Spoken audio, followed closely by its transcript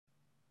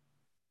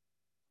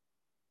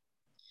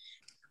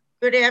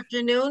Good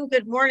afternoon.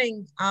 Good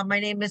morning. My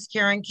name is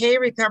Karen Kay,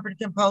 recovered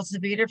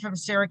compulsive eater from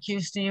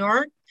Syracuse, New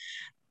York.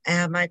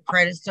 And my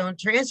credit stone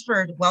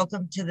transferred.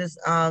 Welcome to this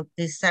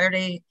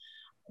Saturday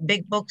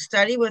Big Book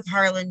Study with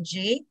Harlan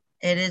G.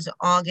 It is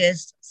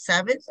August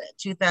 7th,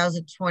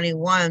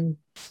 2021.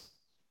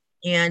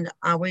 And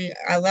I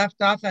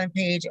left off on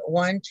page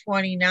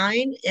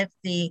 129. If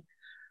the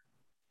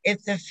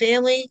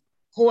family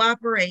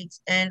cooperates,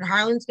 and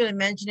Harlan's going to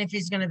mention if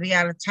he's going to be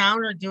out of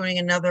town or doing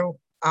another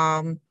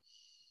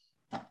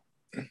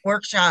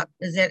workshop.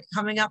 Is it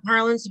coming up,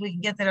 Harlan, so we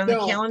can get that on the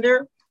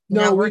calendar?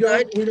 No, we're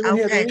good. We don't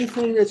have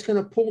anything that's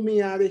going to pull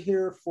me out of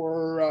here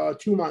for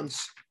 2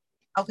 months.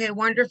 Okay,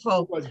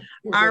 wonderful. We're good.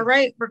 All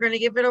right, we're going to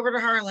give it over to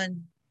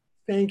Harlan.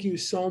 Thank you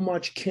so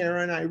much,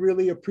 Karen. I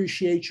really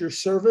appreciate your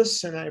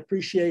service, and I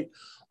appreciate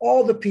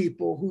all the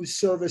people whose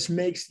service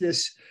makes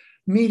this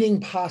meeting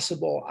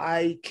possible.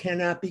 I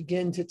cannot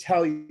begin to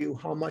tell you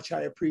how much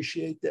I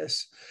appreciate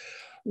this.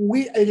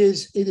 It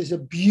is a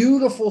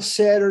beautiful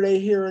Saturday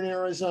here in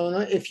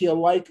Arizona. If you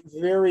like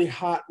very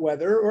hot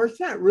weather, or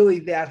it's not really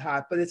that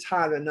hot, but it's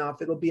hot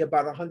enough. It'll be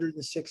about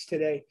 106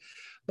 today.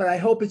 But I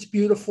hope it's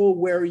beautiful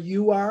where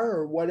you are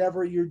or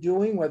whatever you're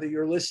doing, whether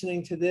you're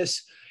listening to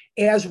this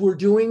as we're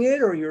doing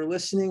it or you're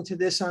listening to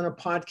this on a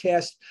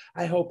podcast.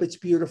 I hope it's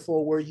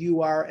beautiful where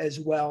you are as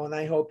well, and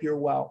I hope you're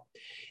well.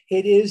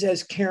 It is,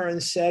 as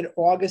Karen said,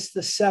 August the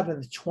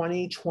 7th,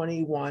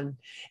 2021,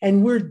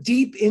 and we're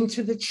deep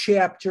into the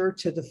chapter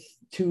to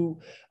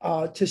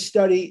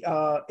study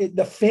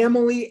the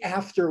family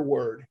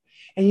afterward.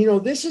 And, you know,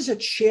 this is a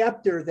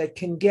chapter that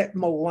can get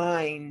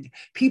maligned.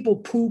 People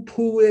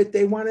poo-poo it.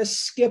 They want to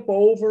skip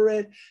over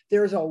it.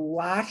 There's a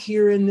lot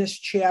here in this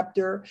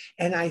chapter.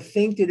 And I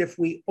think that if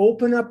we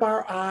open up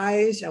our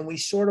eyes and we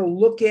sort of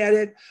look at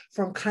it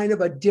from kind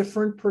of a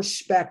different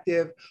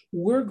perspective,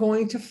 we're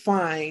going to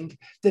find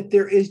that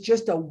there is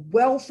just a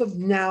wealth of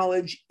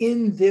knowledge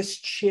in this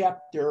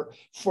chapter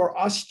for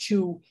us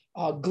to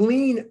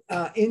glean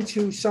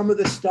into some of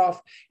the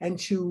stuff and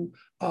to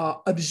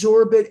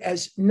absorb it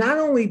as not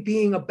only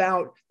being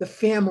about the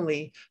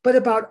family, but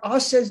about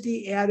us as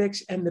the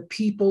addicts and the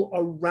people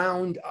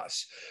around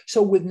us.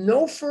 So with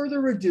no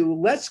further ado,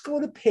 let's go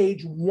to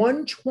page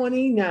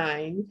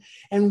 129,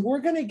 and we're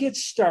going to get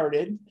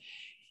started.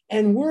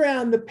 And we're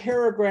on the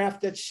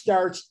paragraph that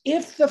starts,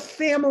 if the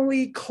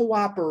family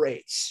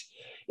cooperates.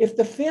 If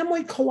the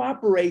family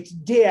cooperates,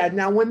 dad,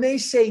 now when they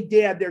say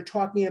dad, they're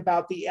talking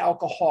about the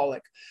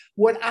alcoholic.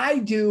 What I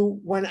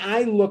do when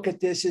I look at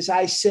this is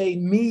I say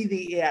me,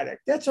 the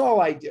addict. That's all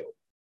I do.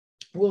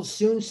 We'll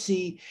soon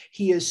see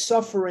he is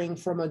suffering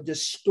from a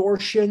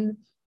distortion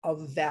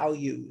of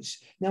values.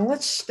 Now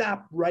let's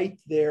stop right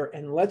there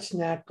and let's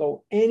not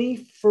go any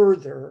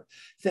further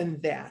than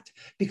that,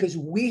 because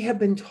we have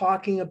been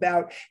talking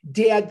about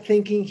dad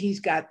thinking he's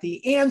got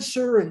the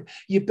answer and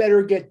you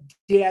better get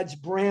dad's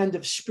brand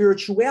of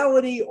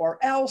spirituality or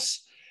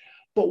else.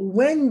 But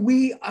when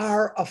we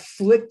are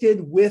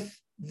afflicted with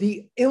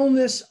the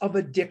illness of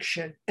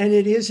addiction, and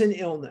it is an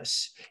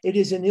illness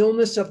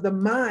of the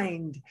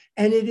mind,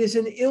 and it is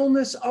an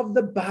illness of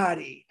the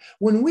body.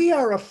 When we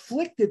are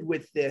afflicted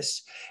with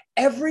this,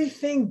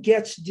 everything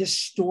gets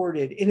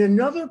distorted. In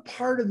another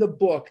part of the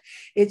book,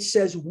 it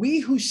says, we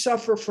who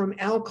suffer from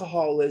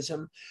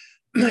alcoholism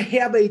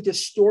have a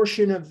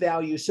distortion of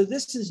value. So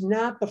this is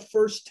not the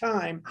first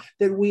time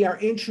that we are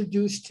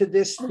introduced to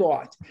this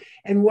thought.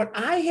 And what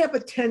I have a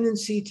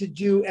tendency to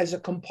do as a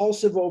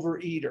compulsive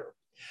overeater,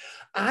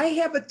 I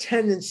have a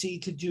tendency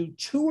to do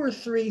 2 or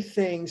 3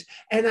 things,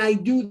 and I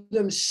do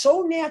them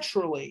so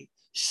naturally,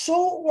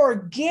 so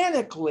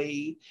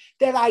organically,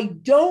 that I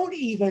don't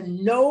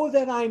even know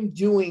that I'm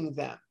doing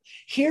them.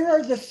 Here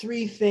are the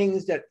 3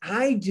 things that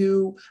I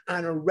do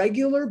on a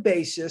regular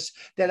basis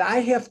that I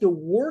have to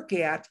work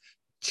at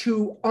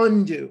to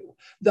undo.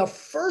 The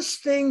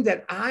first thing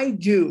that I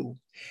do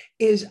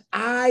is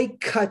I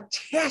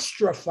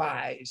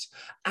catastrophize.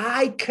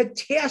 I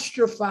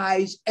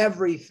catastrophize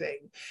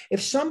everything.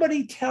 If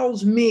somebody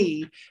tells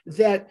me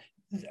that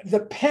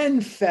the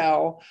pen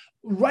fell,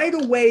 right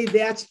away,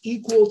 that's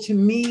equal to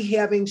me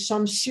having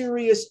some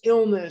serious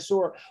illness,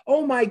 or,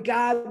 oh my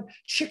God,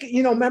 chicken,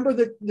 remember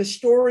the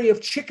story of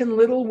Chicken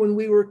Little when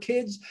we were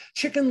kids?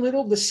 Chicken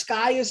Little, the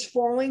sky is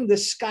falling, the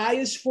sky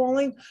is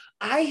falling.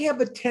 I have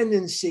a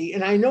tendency,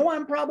 and I know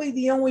I'm probably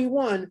the only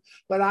one,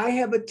 but I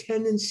have a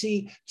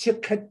tendency to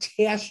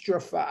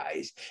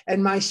catastrophize.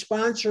 And my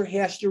sponsor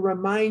has to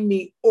remind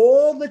me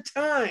all the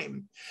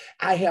time,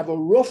 I have a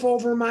roof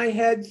over my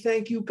head,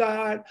 thank you,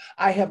 God.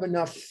 I have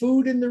enough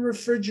food in the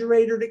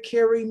refrigerator to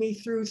carry me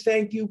through,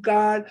 thank you,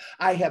 God.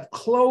 I have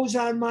clothes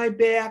on my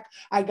back.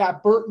 I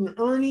got Bert and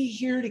Ernie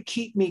here to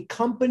keep me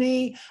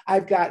company.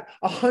 I've got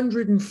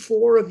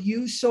 104 of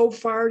you so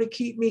far to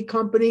keep me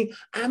company.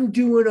 I'm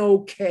doing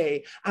okay.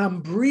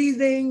 I'm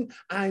breathing,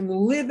 I'm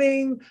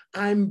living,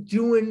 I'm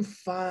doing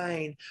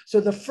fine.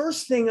 So the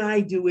first thing I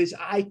do is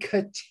I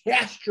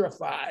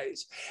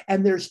catastrophize.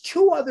 And there's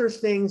 2 other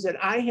things that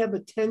I have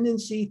a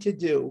tendency to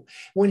do.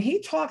 When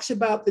he talks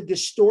about the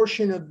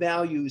distortion of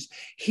values,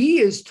 he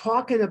is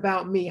talking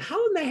about me.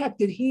 How in the heck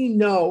did he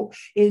know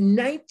in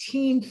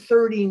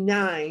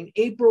 1939,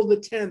 April the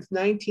 10th,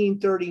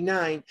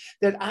 1939,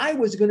 that I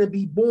was going to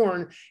be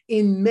born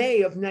in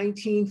May of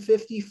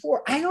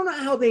 1954? I don't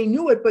know how they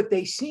knew it, but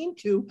they seem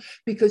to,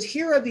 because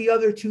here are the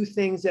other two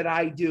things that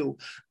I do.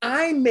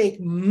 I make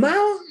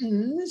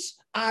mountains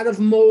out of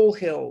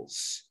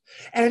molehills,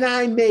 and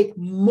I make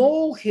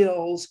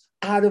molehills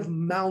out of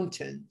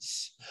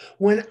mountains.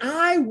 When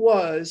I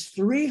was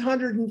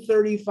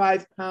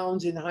 335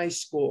 pounds in high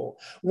school,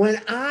 when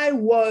I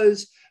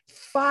was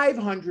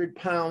 500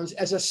 pounds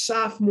as a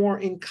sophomore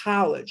in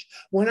college,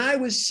 when I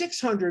was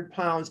 600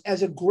 pounds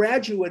as a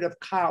graduate of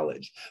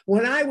college,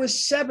 when I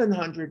was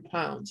 700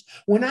 pounds,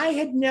 when I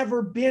had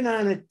never been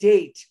on a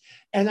date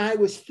and I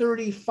was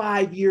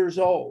 35 years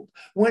old,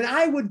 when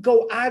I would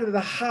go out of the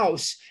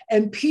house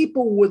and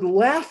people would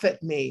laugh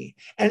at me,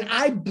 and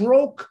I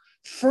broke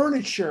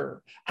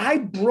furniture, I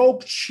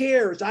broke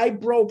chairs, I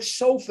broke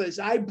sofas,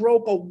 I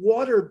broke a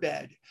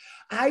waterbed,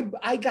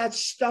 I got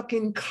stuck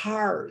in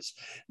cars.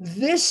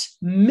 This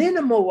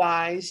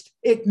minimized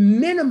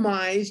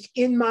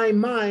in my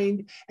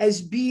mind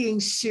as being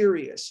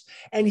serious.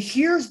 And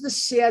here's the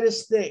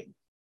saddest thing.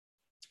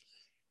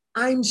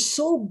 I'm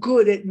so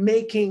good at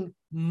making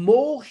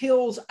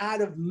molehills out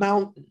of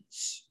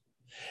mountains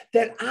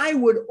that I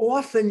would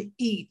often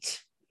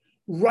eat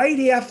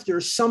right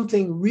after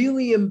something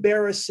really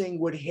embarrassing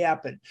would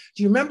happen.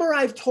 Do you remember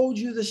I've told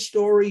you the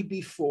story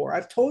before?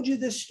 I've told you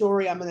this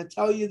story. I'm going to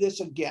tell you this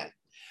again.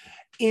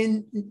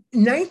 In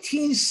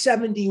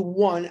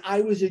 1971,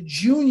 I was a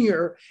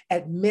junior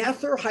at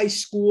Mather High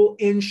School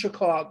in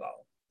Chicago,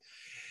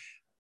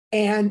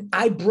 and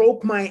I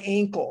broke my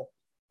ankle.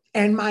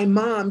 And my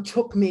mom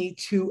took me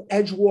to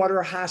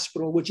Edgewater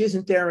Hospital, which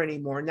isn't there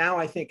anymore. Now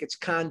I think it's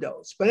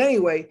condos. But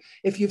anyway,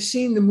 if you've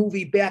seen the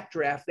movie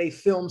Backdraft, they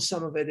filmed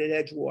some of it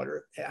at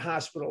Edgewater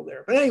Hospital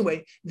there. But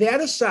anyway, that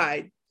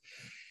aside,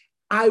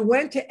 I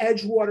went to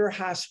Edgewater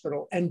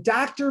Hospital, and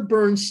Dr.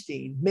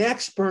 Bernstein,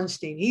 Max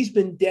Bernstein, he's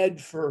been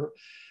dead for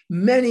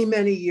many,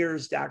 many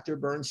years, Dr.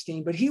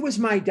 Bernstein, but he was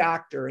my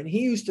doctor, and he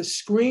used to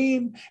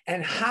scream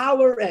and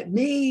holler at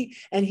me,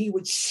 and he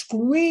would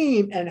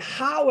scream and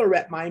holler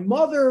at my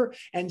mother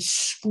and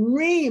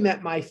scream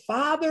at my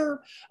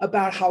father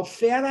about how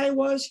fat I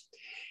was.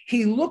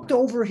 He looked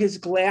over his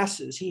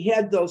glasses. He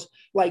had those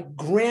like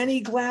granny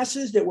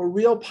glasses that were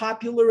real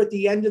popular at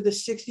the end of the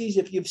 60s.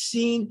 If you've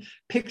seen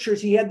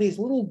pictures, he had these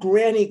little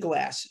granny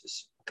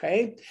glasses.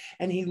 Okay.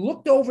 And he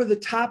looked over the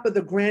top of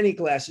the granny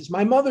glasses.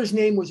 My mother's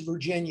name was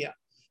Virginia.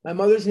 My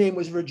mother's name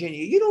was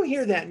Virginia. You don't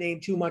hear that name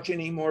too much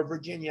anymore,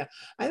 Virginia.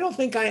 I don't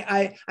think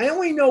I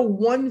only know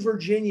one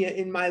Virginia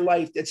in my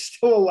life that's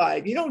still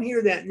alive. You don't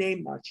hear that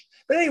name much.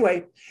 But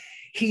anyway,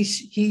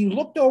 he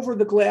looked over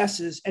the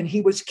glasses and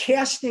he was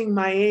casting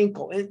my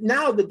ankle. And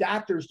now the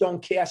doctors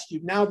don't cast you.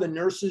 Now the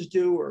nurses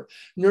do, or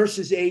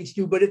nurses' aides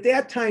do. But at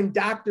that time,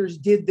 doctors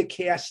did the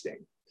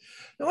casting.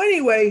 So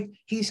anyway,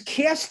 he's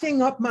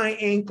casting up my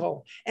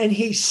ankle and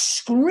he's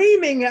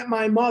screaming at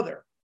my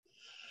mother.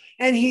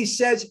 And he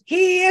says,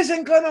 he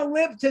isn't going to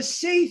live to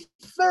see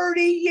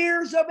 30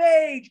 years of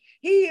age.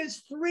 He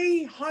is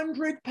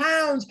 300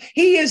 pounds.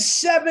 He is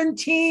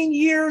 17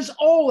 years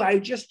old. I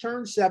just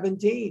turned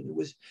 17.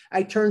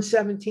 I turned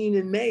 17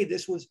 in May.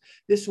 This was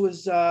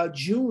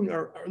June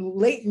or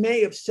late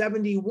May of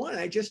 71.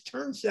 I just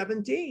turned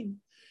 17.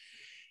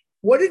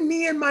 What did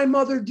me and my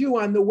mother do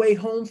on the way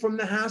home from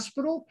the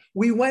hospital?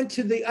 We went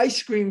to the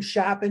ice cream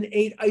shop and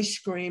ate ice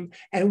cream.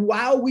 And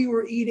while we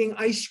were eating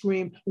ice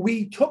cream,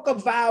 we took a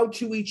vow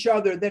to each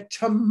other that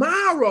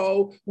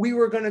tomorrow we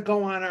were going to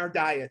go on our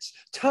diets.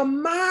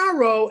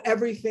 Tomorrow,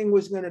 everything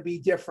was going to be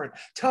different.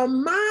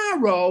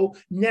 Tomorrow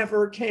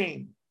never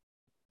came.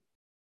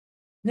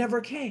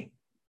 Never came.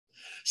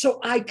 So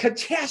I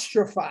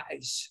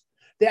catastrophize.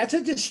 That's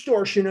a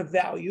distortion of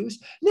values.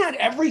 Not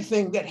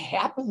everything that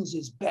happens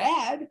is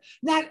bad.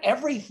 Not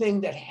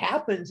everything that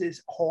happens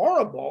is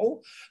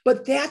horrible,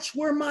 but that's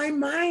where my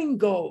mind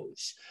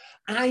goes.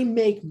 I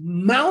make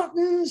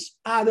mountains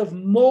out of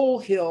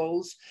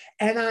molehills,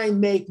 and I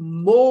make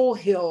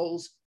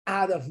molehills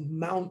out of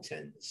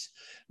mountains.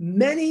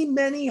 Many,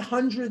 many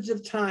hundreds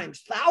of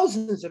times,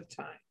 thousands of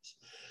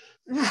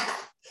times.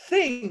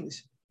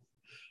 Things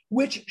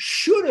which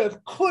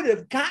could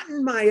have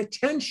gotten my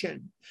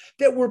attention,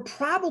 that were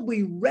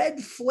probably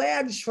red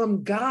flags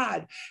from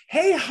God.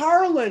 Hey,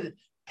 Harlan,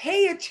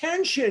 pay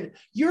attention.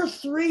 You're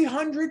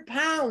 300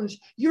 pounds.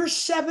 You're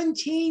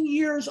 17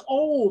 years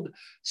old.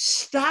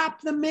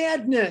 Stop the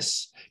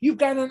madness. You've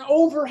got an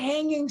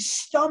overhanging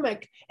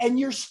stomach and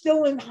you're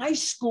still in high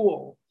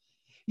school.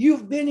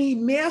 You've been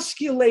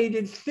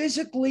emasculated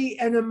physically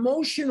and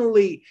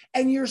emotionally,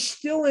 and you're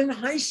still in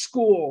high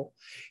school.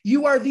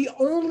 You are the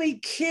only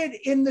kid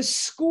in the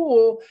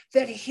school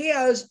that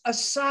has a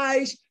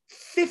size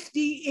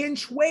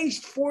 50-inch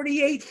waist,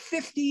 48,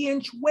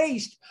 50-inch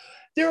waist.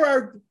 There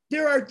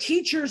are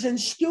teachers and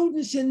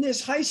students in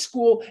this high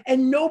school,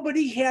 and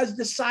nobody has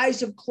the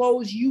size of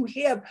clothes you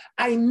have.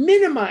 I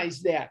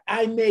minimize that.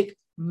 I make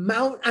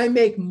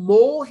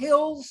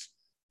molehills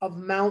of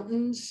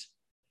mountains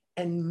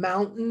and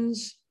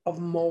mountains of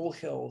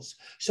molehills.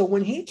 So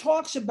when he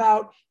talks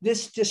about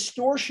this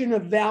distortion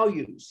of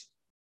values,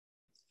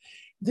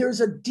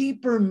 there's a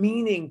deeper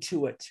meaning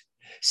to it.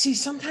 See,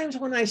 sometimes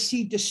when I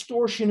see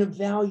distortion of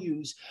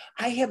values,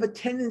 I have a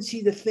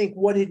tendency to think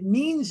what it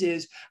means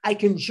is I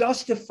can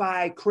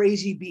justify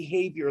crazy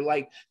behavior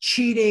like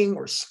cheating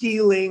or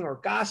stealing or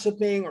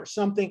gossiping or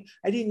something.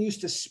 I didn't used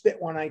to spit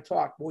when I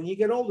talk, but when you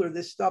get older,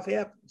 this stuff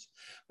happens.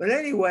 But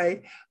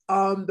anyway,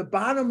 the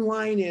bottom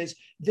line is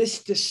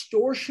this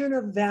distortion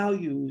of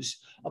values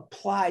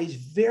applies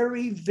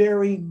very,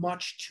 very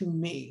much to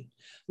me.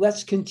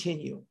 Let's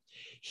continue.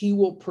 He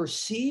will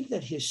perceive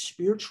that his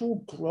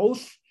spiritual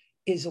growth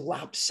is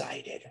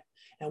lopsided.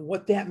 And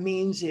what that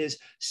means is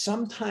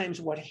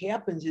sometimes what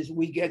happens is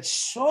we get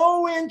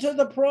so into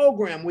the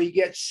program, we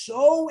get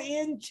so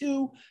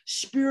into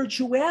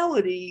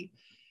spirituality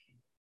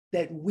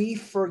that we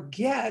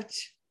forget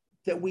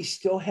that we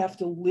still have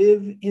to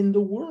live in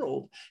the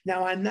world.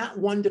 Now, I'm not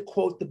one to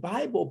quote the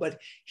Bible, but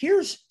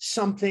here's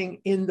something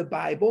in the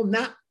Bible,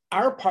 not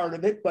our part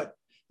of it, but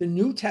the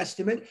New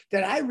Testament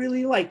that I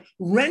really like.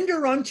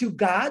 Render unto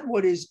God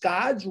what is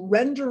God's,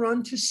 render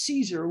unto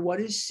Caesar what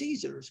is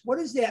Caesar's. What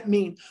does that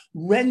mean?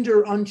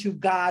 Render unto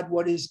God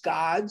what is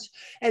God's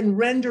and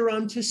render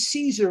unto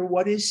Caesar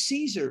what is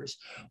Caesar's.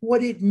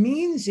 What it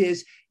means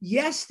is,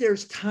 yes,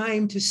 there's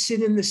time to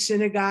sit in the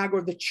synagogue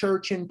or the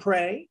church and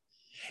pray.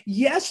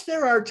 Yes,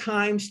 there are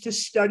times to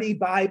study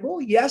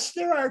Bible. Yes,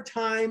 there are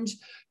times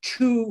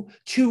to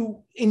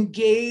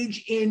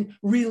engage in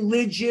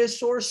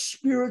religious or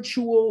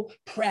spiritual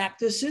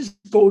practices,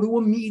 go to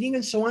a meeting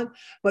and so on.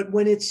 But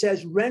when it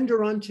says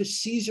render unto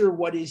Caesar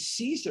what is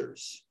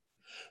Caesar's,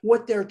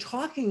 what they're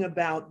talking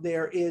about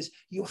there is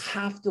you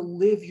have to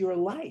live your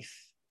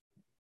life.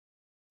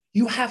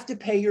 You have to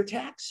pay your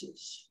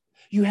taxes.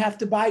 You have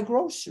to buy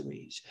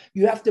groceries.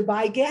 You have to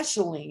buy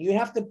gasoline. You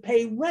have to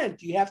pay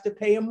rent. You have to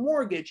pay a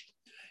mortgage.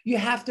 You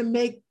have to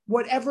make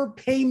whatever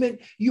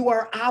payment you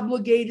are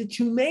obligated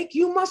to make,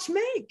 you must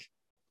make.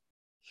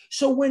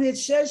 So when it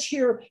says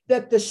here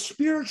that the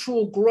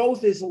spiritual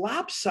growth is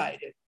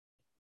lopsided,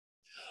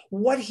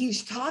 what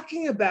he's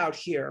talking about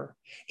here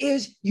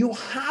is you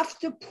have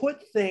to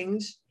put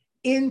things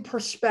in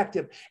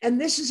perspective.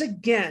 And this is,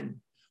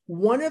 again,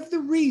 one of the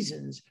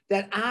reasons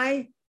that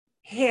I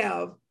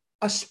have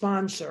a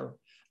sponsor.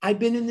 I've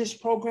been in this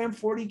program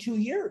 42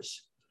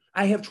 years.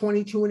 I have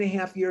 22 and a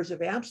half years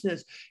of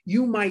abstinence.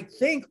 You might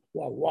think,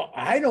 well,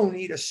 I don't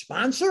need a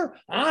sponsor.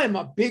 I'm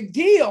a big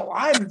deal.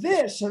 I'm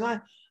this. And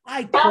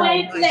I call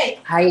my,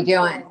 how you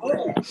doing?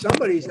 Oh,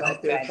 somebody's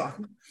out there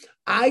talking.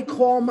 I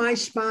call my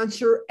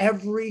sponsor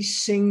every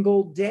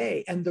single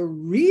day. And the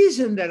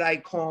reason that I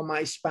call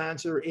my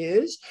sponsor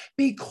is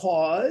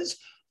because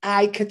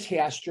I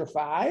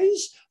catastrophize.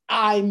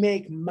 I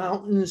make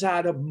mountains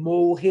out of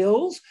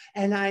molehills,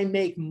 and I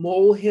make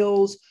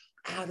molehills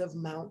out of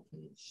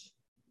mountains.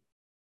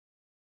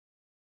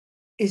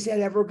 Is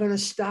that ever going to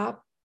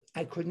stop?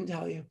 I couldn't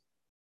tell you.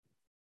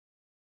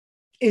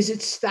 Is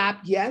it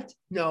stopped yet?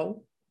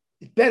 No.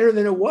 It's better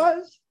than it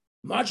was,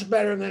 much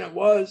better than it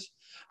was.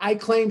 I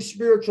claim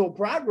spiritual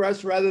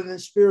progress rather than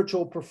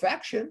spiritual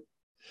perfection.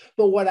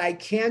 But what I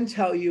can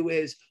tell you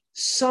is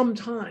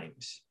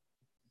sometimes,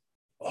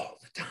 all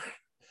the time,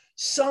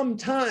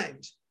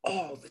 sometimes,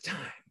 all the time,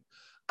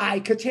 I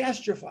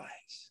catastrophize.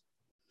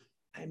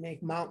 I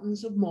make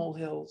mountains of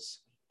molehills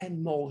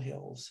and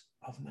molehills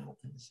of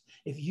mountains.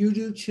 If you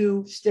do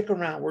too, stick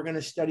around. We're going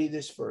to study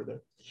this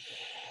further.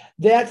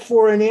 That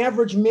for an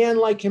average man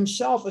like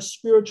himself, a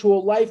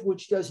spiritual life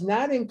which does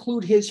not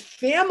include his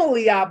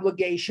family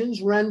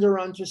obligations, render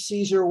unto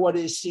Caesar what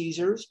is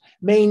Caesar's,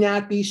 may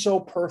not be so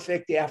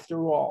perfect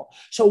after all.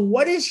 So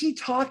what is he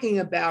talking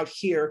about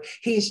here?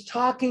 He's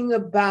talking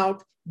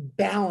about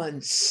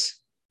balance.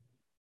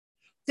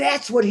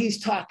 That's what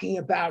he's talking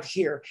about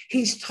here.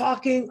 He's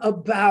talking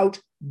about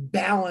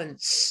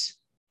balance.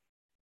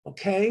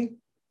 Okay?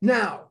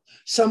 Now,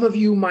 some of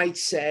you might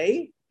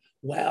say,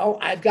 well,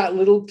 I've got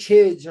little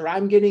kids, or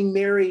I'm getting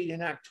married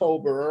in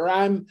October, or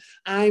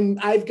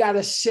I've got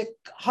a sick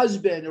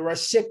husband or a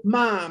sick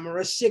mom or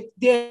a sick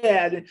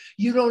dad.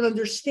 You don't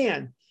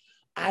understand.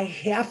 I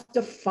have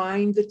to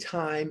find the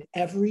time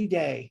every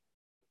day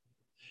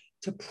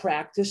to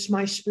practice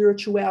my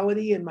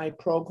spirituality in my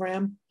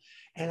program.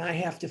 And I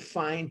have to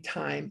find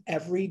time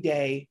every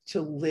day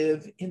to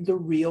live in the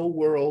real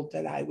world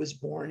that I was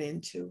born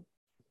into.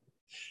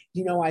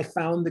 You know, I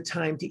found the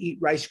time to eat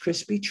Rice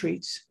Krispie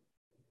treats.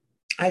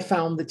 I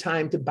found the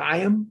time to buy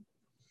them.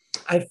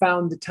 I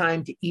found the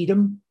time to eat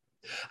them.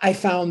 I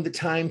found the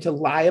time to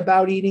lie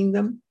about eating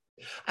them.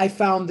 I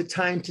found the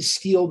time to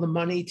steal the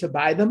money to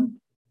buy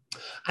them.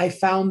 I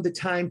found the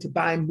time to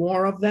buy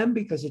more of them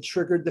because it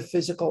triggered the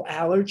physical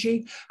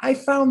allergy. I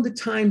found the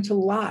time to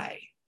lie.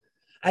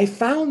 I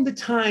found the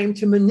time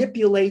to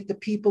manipulate the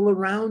people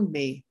around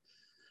me.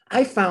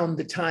 I found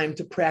the time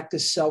to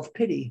practice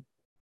self-pity.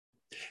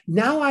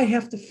 Now I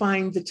have to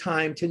find the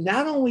time to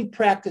not only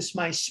practice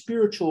my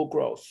spiritual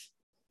growth,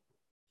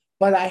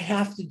 but I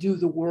have to do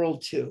the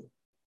world too.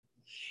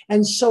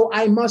 And so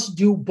I must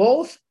do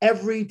both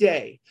every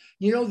day.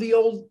 You know, the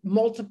old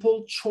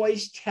multiple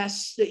choice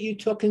tests that you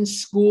took in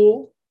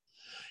school?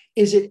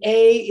 Is it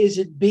A? Is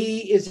it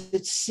B? Is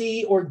it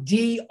C or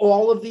D,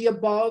 all of the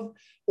above?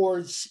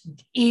 Or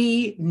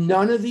E,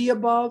 none of the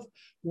above?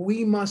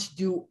 We must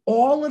do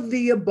all of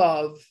the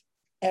above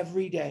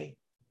every day.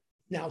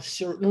 Now,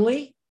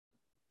 certainly,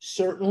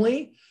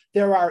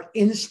 there are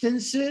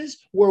instances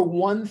where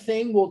one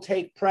thing will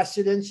take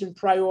precedence and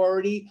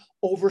priority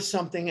over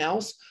something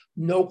else.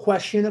 No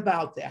question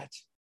about that.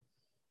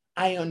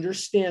 I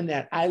understand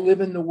that. I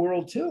live in the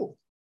world too.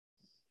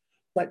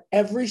 But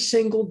every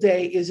single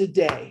day is a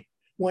day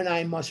when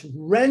I must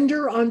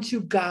render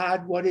unto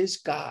God what is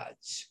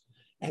God's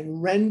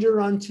and render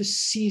unto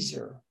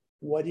Caesar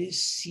what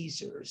is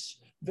Caesar's.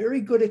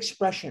 Very good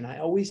expression. I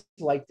always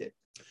liked it.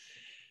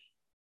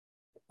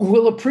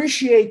 We'll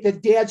appreciate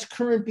that Dad's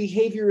current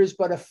behavior is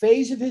but a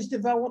phase of his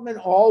development.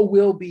 All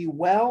will be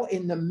well.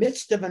 In the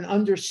midst of an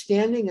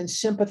understanding and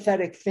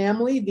sympathetic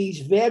family, these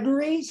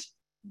vagaries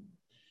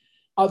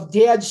of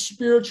Dad's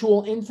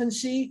spiritual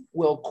infancy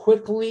will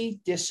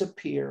quickly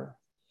disappear.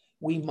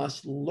 We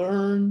must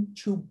learn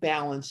to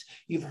balance.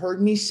 You've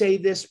heard me say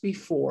this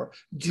before.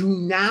 Do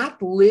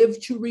not live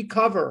to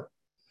recover.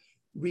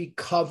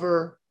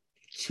 Recover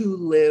to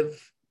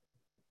live.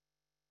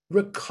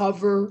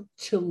 Recover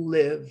to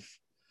live.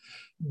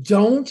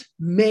 Don't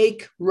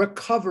make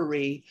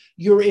recovery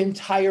your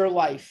entire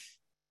life.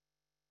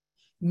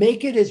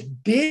 Make it as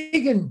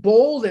big and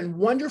bold and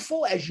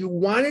wonderful as you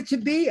want it to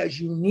be, as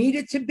you need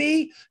it to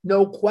be.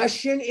 No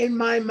question in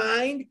my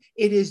mind,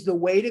 it is the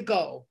way to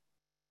go.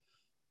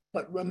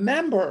 But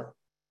remember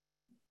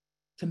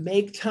to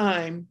make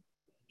time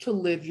to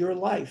live your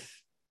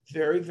life.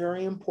 Very,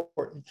 very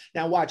important.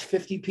 Now watch,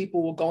 50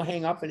 people will go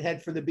hang up and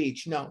head for the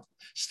beach. No,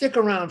 stick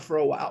around for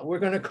a while. We're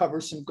going to cover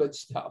some good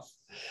stuff.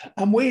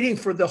 I'm waiting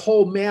for the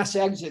whole mass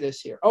exodus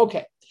here.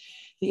 Okay.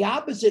 The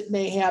opposite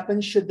may happen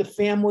should the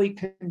family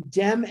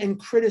condemn and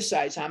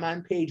criticize. I'm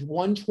on page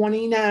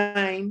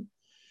 129.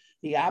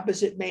 The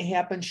opposite may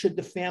happen should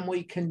the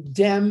family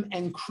condemn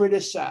and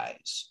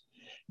criticize.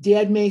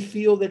 Dad may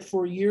feel that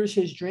for years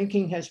his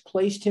drinking has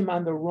placed him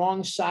on the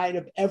wrong side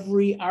of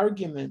every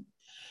argument,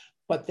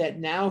 but that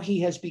now he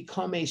has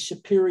become a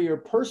superior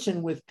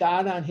person with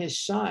God on his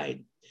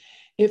side.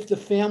 If the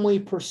family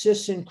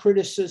persists in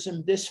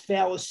criticism, this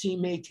fallacy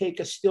may take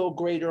a still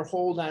greater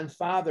hold on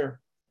Father.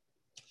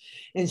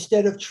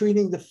 Instead of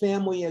treating the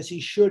family as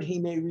he should, he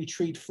may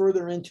retreat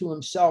further into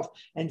himself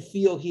and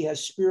feel he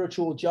has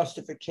spiritual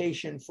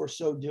justification for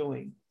so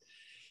doing.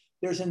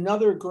 There's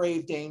another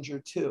grave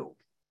danger too.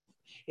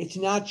 It's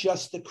not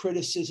just the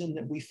criticism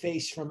that we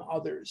face from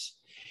others.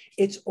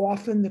 It's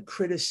often the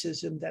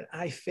criticism that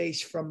I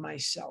face from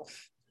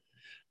myself.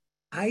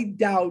 I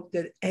doubt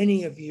that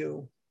any of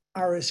you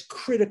are as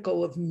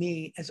critical of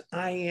me as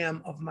I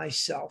am of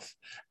myself.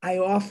 I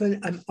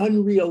often am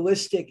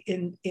unrealistic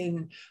in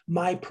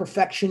my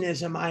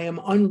perfectionism. I am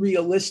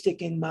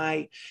unrealistic in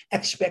my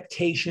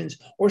expectations,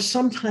 or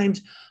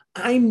sometimes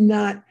I'm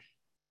not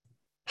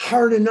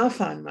hard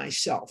enough on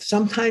myself.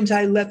 Sometimes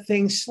I let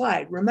things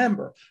slide.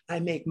 Remember,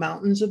 I make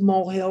mountains of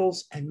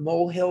molehills and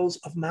molehills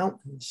of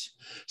mountains.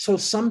 So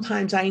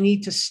sometimes I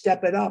need to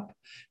step it up.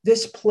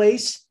 This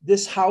place,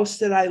 this house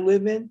that I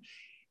live in,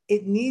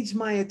 it needs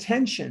my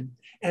attention.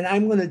 And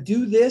I'm going to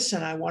do this,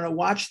 and I want to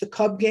watch the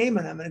Cub game,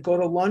 and I'm going to go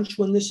to lunch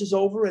when this is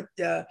over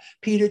at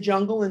Peter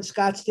Jungle in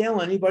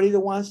Scottsdale. Anybody that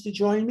wants to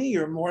join me,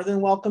 you're more than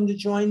welcome to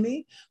join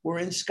me. We're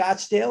in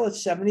Scottsdale at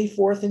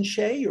 74th and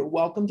Shea. You're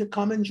welcome to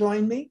come and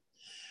join me.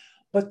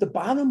 But the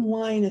bottom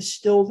line is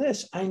still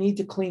this. I need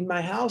to clean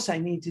my house. I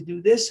need to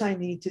do this. I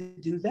need to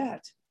do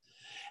that.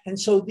 And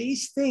so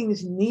these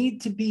things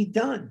need to be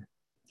done,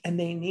 and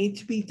they need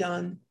to be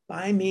done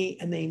by me,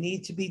 and they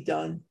need to be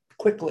done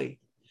quickly.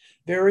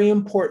 Very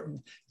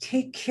important.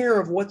 Take care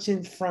of what's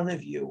in front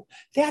of you.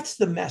 That's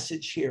the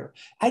message here.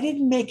 I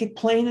didn't make it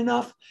plain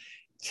enough.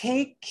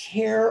 Take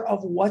care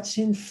of what's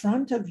in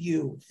front of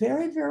you.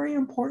 Very, very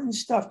important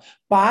stuff.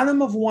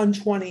 Bottom of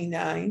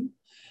 129.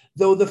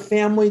 Though the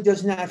family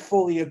does not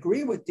fully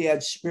agree with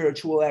Dad's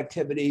spiritual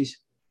activities,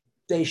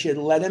 they should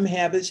let him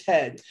have his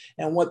head.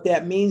 And what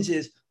that means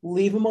is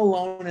leave him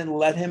alone and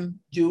let him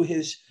do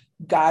his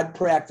God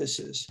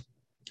practices.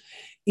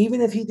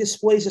 Even if he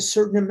displays a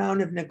certain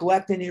amount of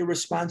neglect and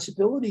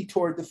irresponsibility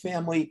toward the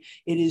family,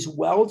 it is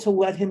well to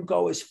let him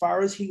go as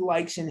far as he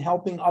likes in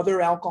helping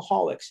other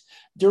alcoholics.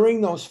 During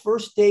those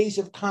first days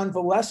of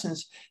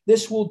convalescence,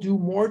 this will do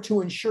more to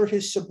ensure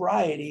his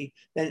sobriety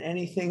than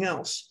anything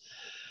else.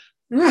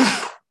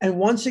 And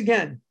once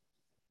again,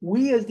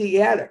 we as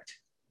the addict,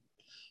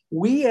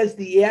 we as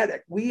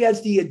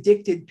the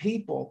addicted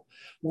people,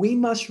 we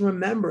must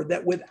remember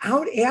that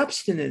without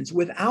abstinence,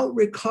 without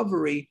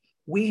recovery,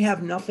 we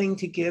have nothing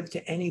to give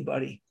to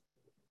anybody.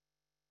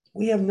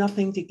 We have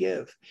nothing to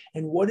give.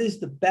 And what is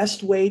the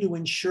best way to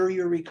ensure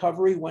your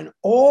recovery when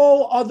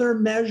all other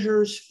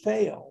measures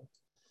fail?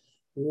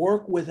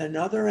 Work with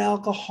another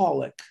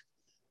alcoholic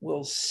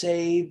will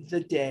save the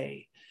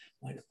day.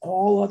 when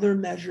all other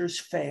measures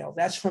fail.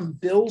 That's from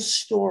Bill's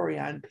story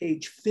on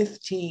page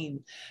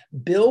 15.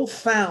 Bill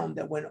found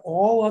that when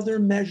all other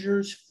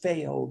measures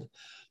failed,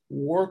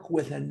 work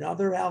with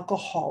another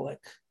alcoholic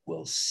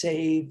will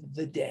save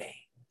the day.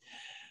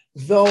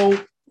 Though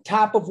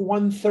top of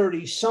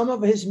 130, some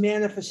of his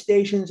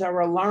manifestations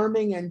are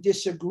alarming and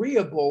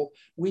disagreeable,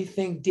 we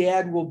think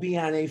Dad will be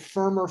on a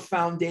firmer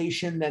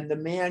foundation than the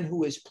man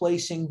who is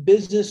placing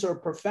business or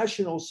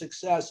professional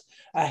success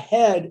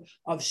ahead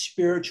of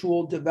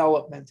spiritual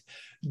development.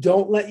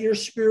 Don't let your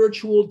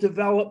spiritual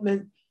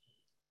development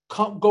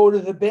go to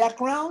the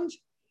background,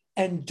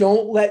 and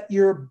don't let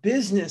your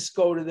business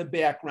go to the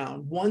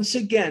background. Once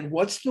again,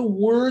 what's the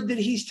word that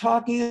he's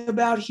talking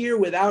about here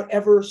without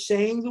ever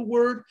saying the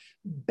word?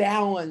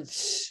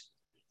 Balance.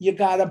 You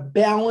got to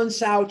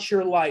balance out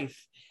your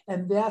life.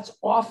 And that's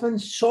often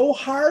so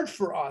hard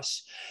for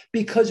us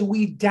because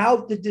we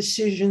doubt the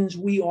decisions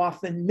we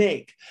often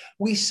make.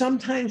 We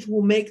sometimes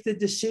will make the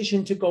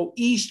decision to go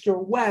east or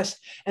west,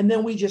 and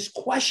then we just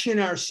question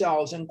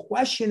ourselves and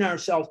question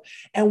ourselves.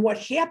 And what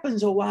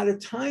happens a lot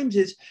of times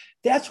is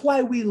that's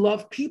why we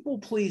love people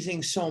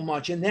pleasing so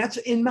much. And that's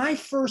in my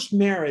first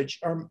marriage,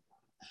 or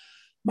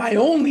my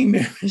only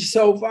marriage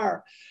so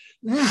far.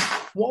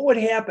 What would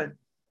happen?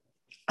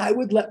 I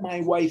would let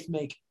my wife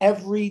make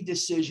every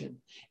decision.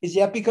 Is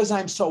that because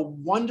I'm so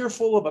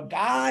wonderful of a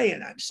guy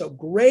and I'm so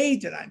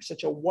great and I'm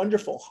such a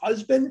wonderful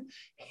husband?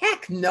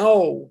 Heck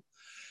no.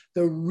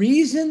 The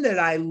reason that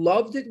I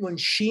loved it when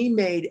she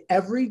made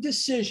every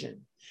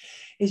decision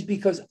is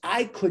because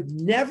I could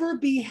never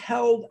be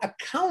held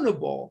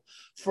accountable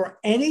for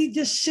any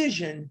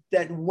decision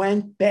that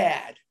went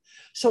bad.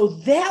 So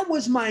that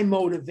was my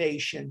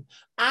motivation.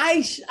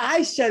 I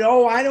said,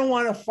 oh, I don't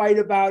want to fight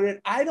about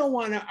it. I don't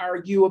want to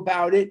argue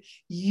about it.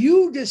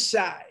 You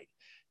decide.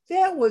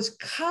 That was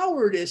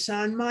cowardice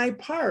on my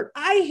part.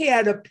 I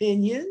had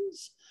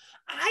opinions.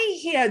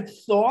 I had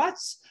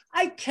thoughts.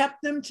 I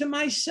kept them to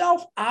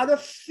myself out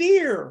of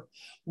fear.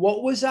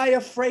 What was I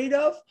afraid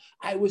of?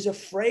 I was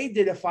afraid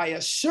that if I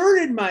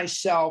asserted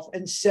myself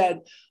and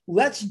said,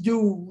 let's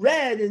do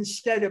red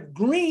instead of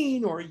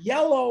green or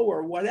yellow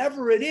or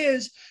whatever it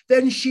is,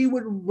 then she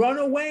would run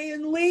away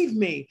and leave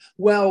me.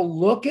 Well,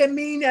 look at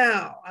me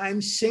now.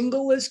 I'm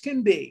single as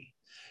can be.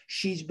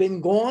 She's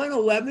been gone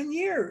 11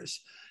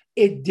 years.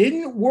 It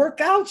didn't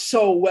work out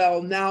so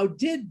well now,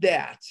 did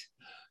that?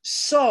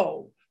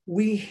 So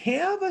we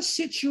have a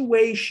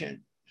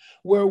situation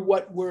where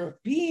what we're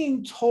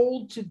being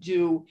told to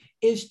do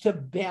is to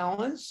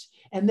balance.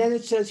 And then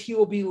it says he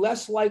will be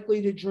less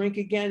likely to drink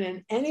again,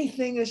 and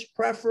anything is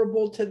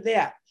preferable to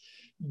that.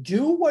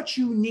 Do what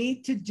you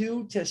need to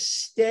do to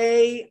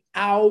stay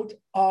out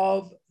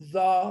of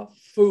the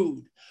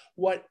food.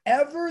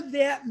 Whatever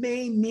that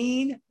may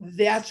mean,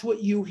 that's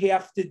what you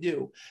have to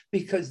do,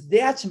 because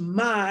that's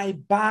my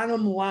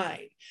bottom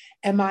line.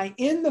 Am I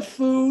in the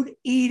food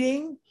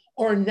eating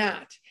or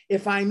not?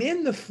 If I'm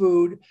in the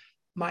food,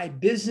 my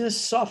business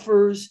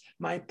suffers,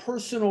 my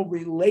personal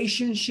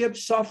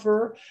relationships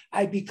suffer.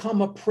 I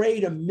become a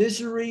prey to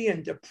misery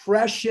and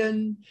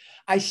depression.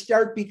 I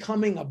start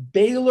becoming a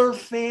Baylor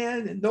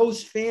fan, and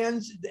those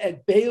fans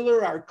at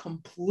Baylor are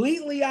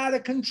completely out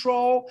of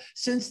control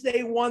since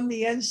they won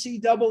the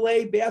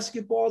NCAA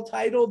basketball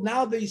title.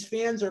 Now these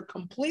fans are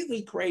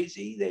completely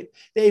crazy.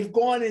 They've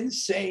gone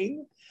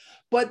insane.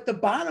 But the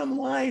bottom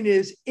line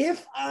is,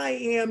 if I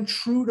am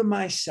true to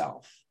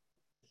myself,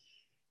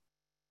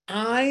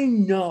 I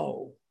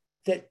know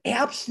that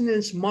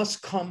abstinence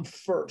must come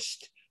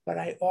first, but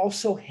I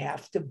also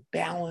have to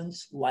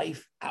balance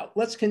life out.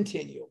 Let's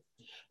continue.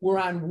 We're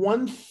on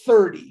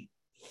 130,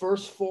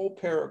 first full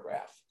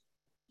paragraph.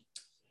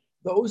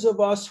 Those of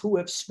us who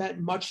have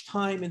spent much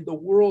time in the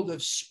world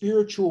of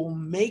spiritual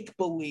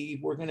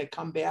make-believe, we're going to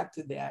come back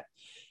to that,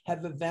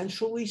 have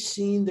eventually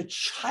seen the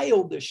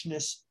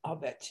childishness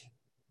of it.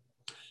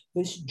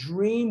 This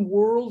dream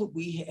world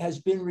has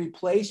been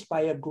replaced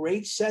by a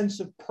great sense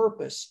of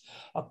purpose,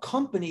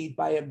 accompanied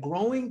by a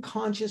growing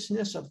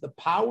consciousness of the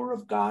power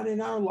of God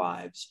in our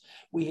lives.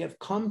 We have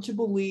come to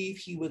believe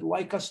he would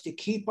like us to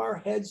keep our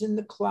heads in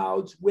the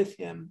clouds with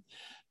him,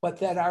 but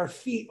that our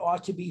feet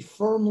ought to be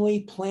firmly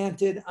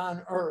planted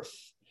on earth.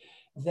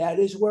 That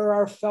is where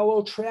our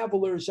fellow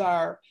travelers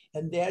are,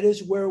 and that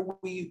is where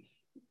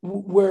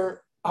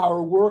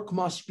our work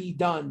must be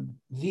done.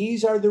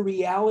 These are the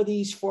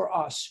realities for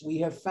us. We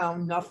have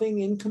found nothing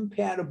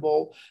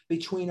incompatible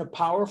between a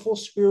powerful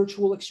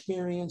spiritual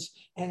experience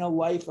and a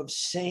life of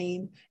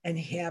sane and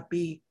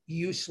happy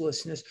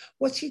uselessness.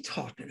 What's he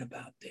talking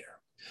about there?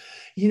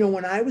 You know,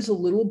 when I was a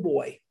little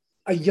boy,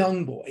 a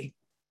young boy,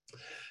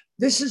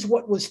 this is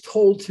what was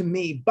told to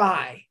me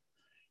by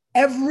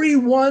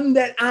everyone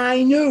that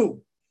I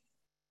knew,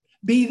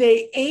 be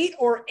they 8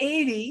 or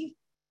 80,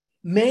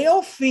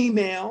 male,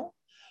 female,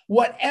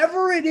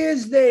 whatever it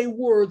is they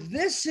were,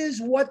 this is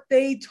what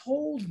they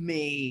told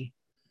me.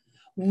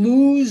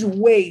 Lose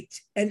weight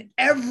and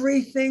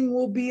everything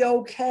will be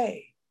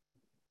okay.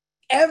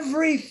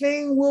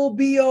 Everything will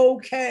be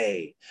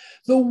okay.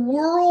 The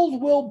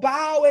world will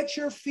bow at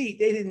your feet.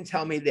 They didn't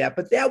tell me that,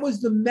 but that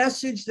was the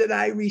message that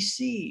I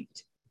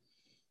received.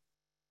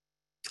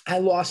 I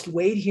lost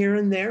weight here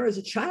and there as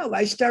a child.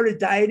 I started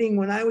dieting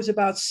when I was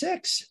about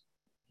 6.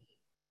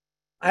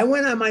 I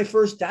went on my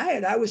first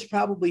diet. I was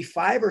probably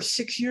 5 or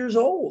 6 years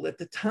old at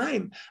the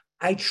time.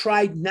 I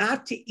tried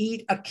not to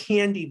eat a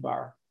candy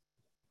bar.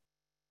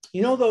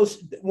 You know,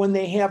 those when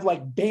they have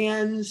like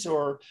bands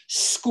or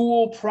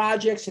school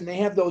projects and they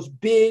have those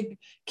big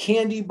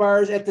candy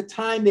bars. At the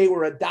time, they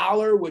were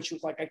 $1, which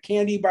was like a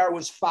candy bar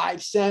was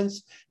 5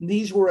 cents. And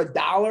these were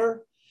 $1.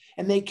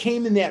 And they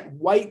came in that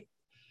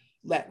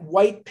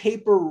white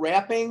paper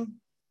wrapping.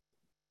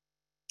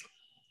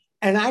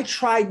 And I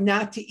tried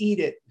not to eat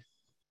it.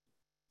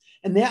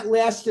 And that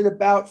lasted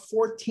about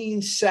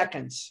 14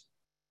 seconds.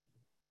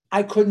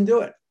 I couldn't do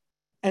it.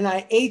 And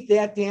I ate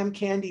that damn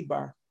candy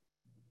bar.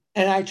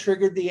 And I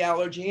triggered the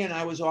allergy and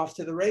I was off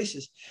to the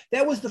races.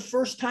 That was the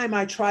first time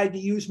I tried to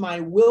use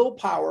my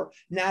willpower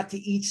not to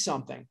eat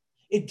something.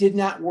 It did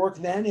not work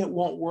then. It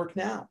won't work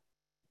now.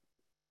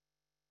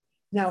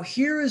 Now,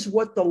 here is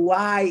what the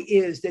lie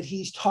is that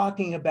he's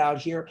talking about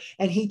here.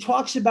 And he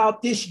talks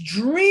about this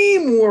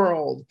dream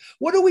world.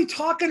 What are we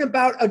talking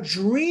about? A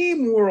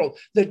dream world.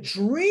 The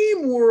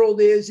dream world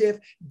is if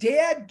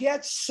dad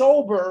gets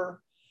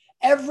sober,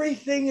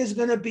 everything is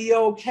going to be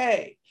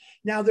okay.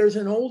 Now, there's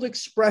an old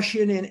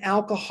expression in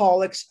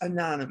Alcoholics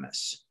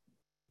Anonymous.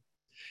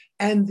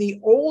 And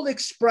the old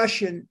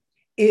expression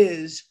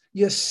is,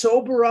 you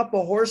sober up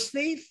a horse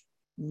thief,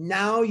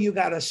 now you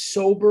got a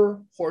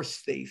sober horse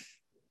thief.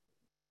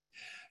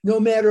 No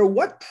matter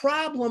what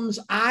problems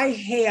I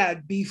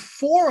had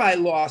before I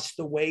lost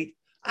the weight,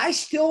 I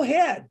still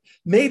had.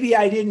 Maybe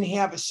I didn't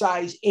have a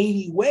size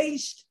 80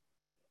 waist.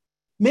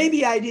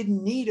 Maybe I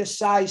didn't need a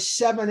size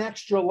 7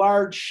 extra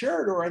large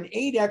shirt or an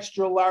 8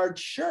 extra large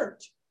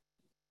shirt.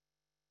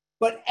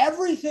 But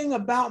everything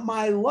about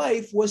my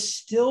life was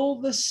still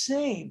the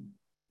same.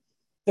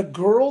 The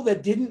girl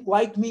that didn't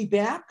like me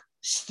back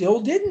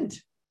still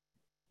didn't.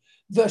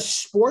 The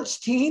sports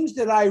teams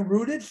that I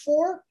rooted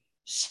for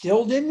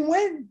still didn't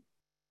win.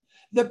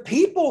 The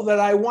people that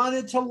I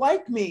wanted to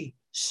like me,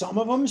 some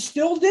of them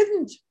still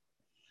didn't.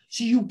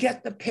 So you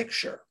get the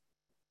picture.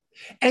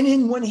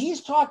 And when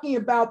he's talking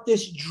about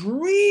this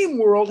dream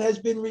world has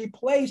been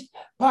replaced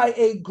by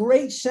a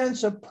great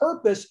sense of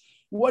purpose,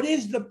 what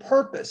is the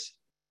purpose?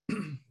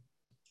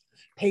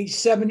 Page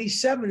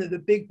 77 of the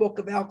big book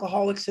of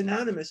Alcoholics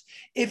Anonymous.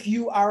 If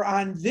you are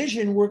on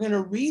Vision, we're going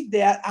to read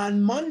that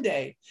on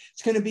Monday.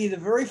 It's going to be the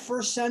very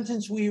first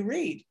sentence we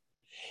read.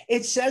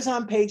 It says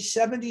on page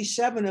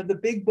 77 of the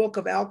big book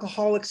of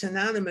Alcoholics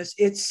Anonymous,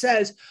 it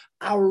says,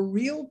 our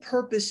real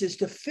purpose is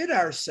to fit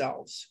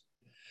ourselves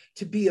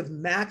to be of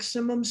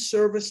maximum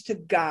service to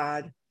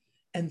God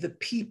and the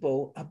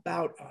people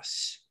about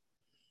us.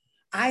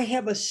 I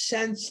have a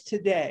sense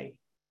today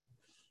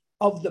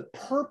of the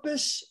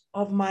purpose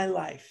of my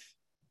life.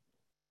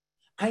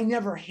 I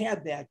never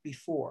had that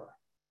before.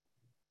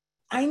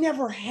 I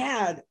never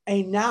had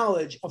a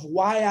knowledge of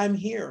why I'm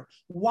here.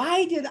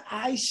 Why did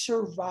I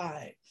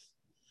survive?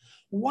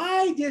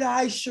 Why did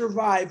I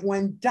survive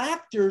when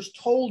doctors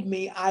told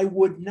me I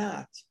would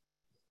not?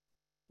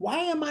 Why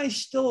am I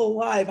still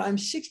alive? I'm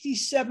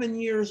 67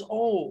 years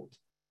old.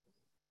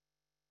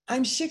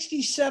 I'm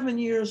 67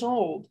 years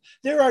old.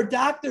 There are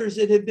doctors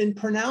that have been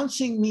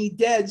pronouncing me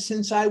dead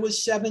since I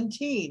was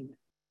 17.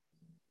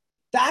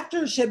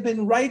 Doctors have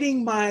been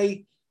writing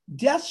my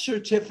death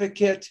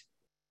certificate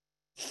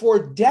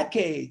for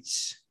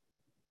decades.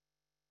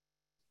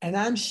 And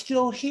I'm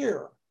still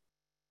here.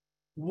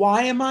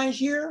 Why am I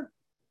here?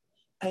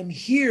 I'm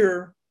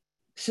here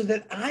so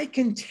that I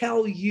can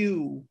tell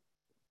you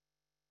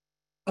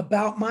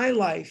about my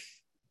life.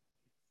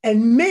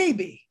 And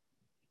maybe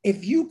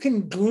if you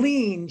can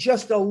glean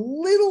just a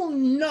little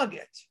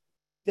nugget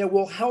that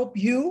will help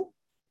you,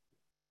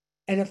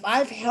 and if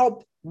I've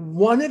helped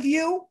one of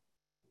you,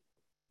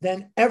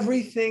 then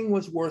everything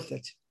was worth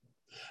it.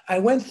 I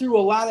went through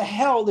a lot of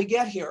hell to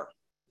get here.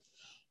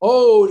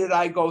 Oh, did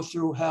I go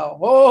through hell?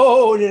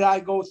 Oh, did I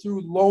go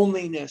through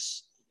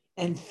loneliness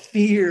and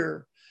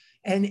fear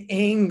and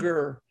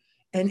anger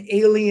and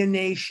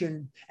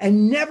alienation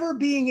and never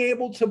being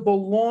able to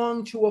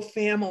belong to a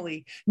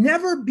family,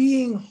 never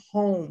being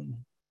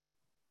home.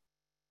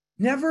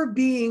 Never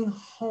being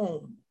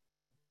home,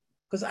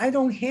 because I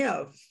don't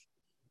have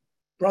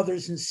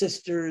brothers and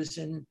sisters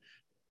and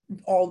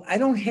all. I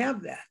don't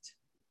have that.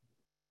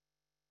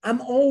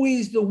 I'm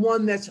always the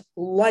one that's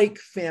like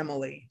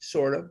family,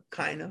 sort of,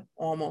 kind of,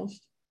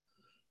 almost.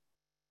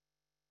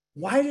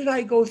 Why did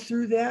I go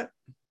through that?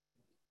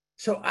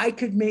 So I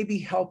could maybe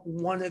help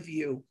one of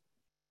you.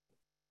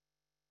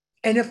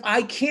 And if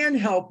I can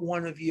help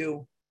one of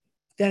you,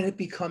 then it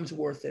becomes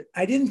worth it.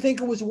 I didn't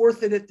think it was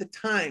worth it at the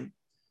time.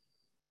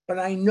 But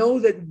I know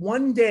that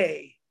one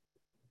day,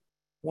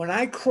 when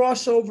I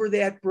cross over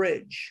that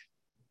bridge,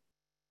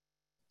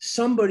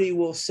 somebody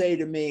will say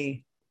to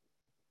me,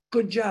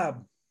 good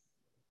job,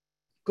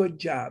 good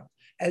job.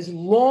 As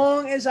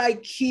long as I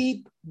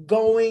keep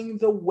going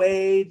the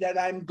way that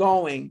I'm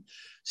going,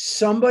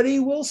 somebody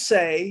will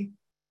say,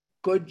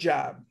 good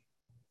job.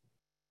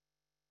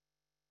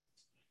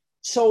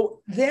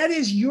 So that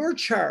is your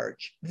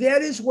charge.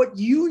 That is what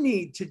you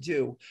need to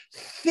do.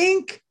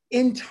 Think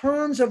in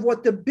terms of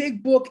what the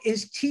big book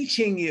is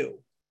teaching you.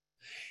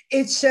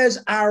 It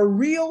says our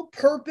real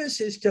purpose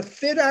is to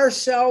fit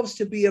ourselves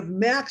to be of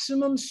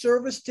maximum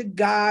service to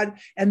God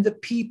and the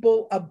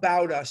people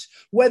about us.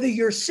 Whether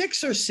you're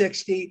 6 or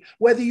 60,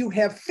 whether you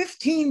have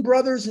 15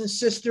 brothers and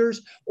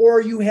sisters,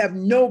 or you have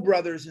no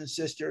brothers and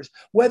sisters,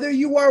 whether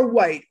you are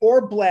white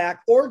or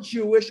black or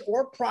Jewish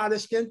or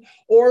Protestant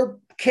or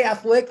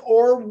Catholic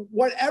or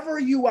whatever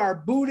you are,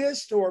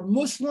 Buddhist or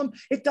Muslim,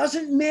 it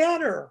doesn't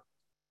matter.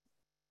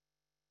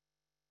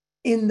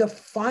 In the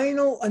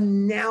final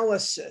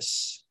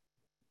analysis,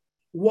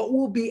 what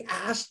will be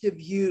asked of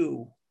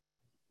you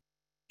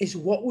is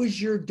what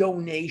was your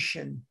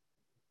donation,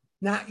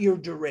 not your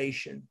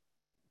duration.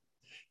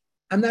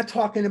 I'm not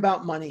talking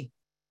about money.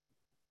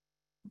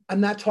 I'm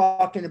not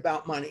talking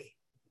about money.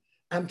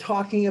 I'm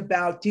talking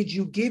about, did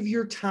you give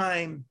your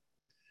time?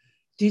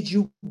 Did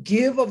you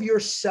give of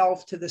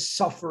yourself to the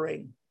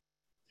suffering?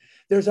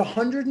 There's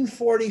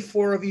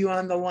 144 of you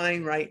on the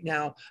line right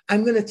now.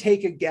 I'm going to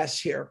take a guess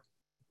here.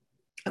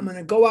 I'm going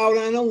to go out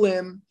on a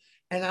limb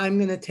and I'm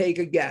going to take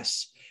a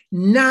guess.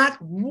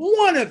 Not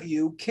one of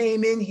you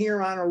came in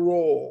here on a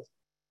roll.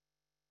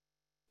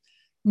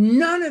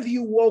 None of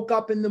you woke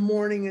up in the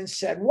morning and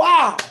said,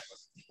 wow,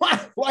 my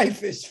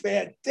life is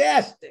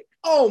fantastic.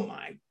 Oh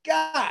my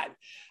God,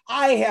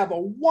 I have a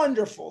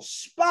wonderful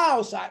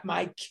spouse.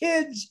 My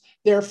kids,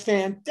 they're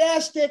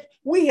fantastic.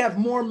 We have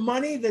more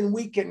money than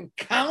we can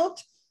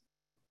count.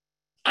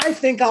 I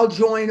think I'll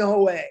join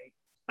OA.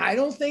 I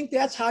don't think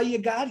that's how you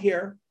got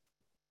here.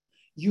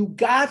 You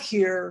got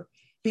here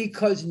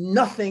because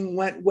nothing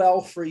went well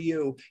for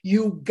you.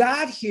 You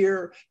got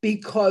here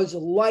because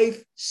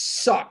life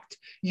sucked.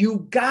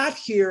 You got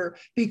here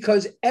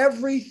because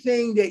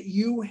everything that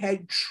you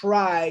had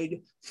tried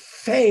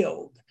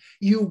failed.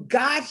 You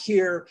got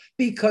here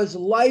because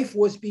life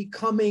was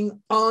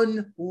becoming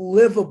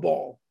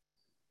unlivable.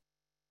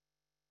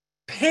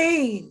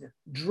 Pain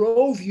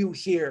drove you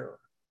here.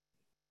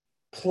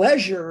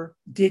 Pleasure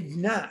did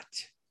not.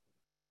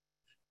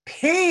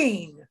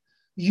 Pain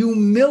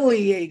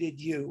humiliated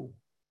you.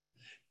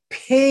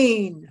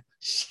 Pain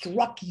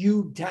struck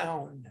you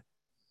down,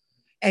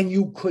 and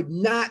you could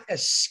not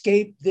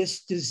escape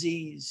this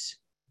disease.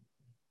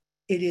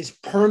 It is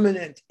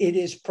permanent. It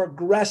is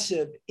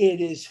progressive.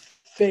 It is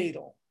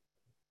fatal.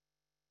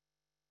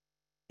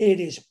 It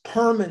is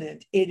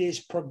permanent. It is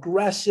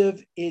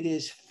progressive. It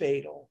is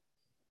fatal.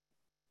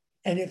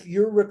 And if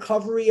your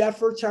recovery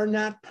efforts are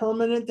not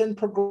permanent and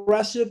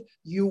progressive,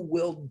 you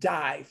will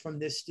die from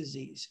this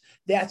disease.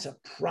 That's a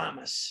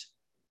promise.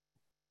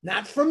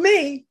 Not from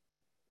me,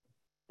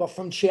 but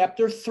from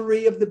chapter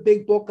 3 of the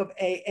big book of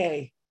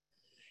AA.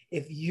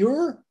 If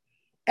your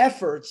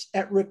efforts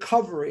at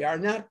recovery are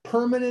not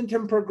permanent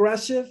and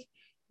progressive,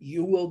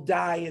 you will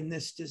die in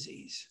this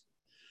disease.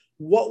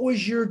 What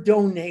was your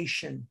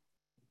donation?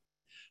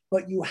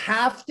 But you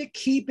have to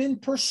keep in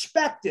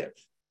perspective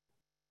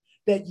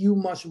that you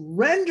must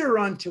render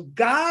unto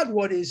God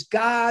what is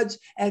God's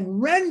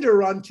and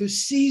render unto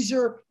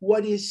Caesar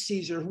what is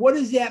Caesar's. What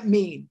does that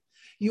mean?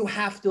 You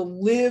have to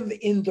live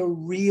in the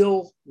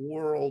real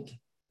world.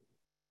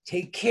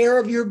 Take care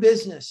of your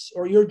business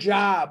or your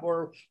job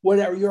or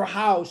whatever, your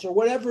house or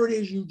whatever it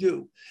is you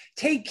do.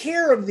 Take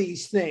care of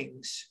these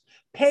things.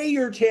 Pay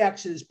your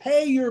taxes,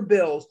 pay your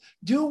bills,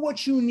 do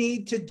what you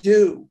need to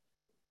do.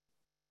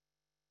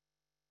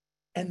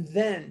 And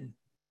then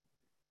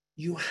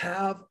you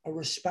have a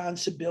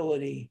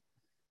responsibility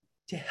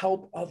to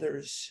help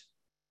others,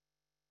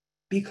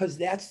 because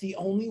that's the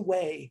only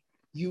way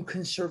you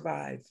can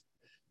survive.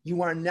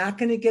 You are not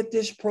going to get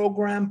this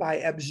program by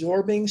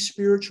absorbing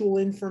spiritual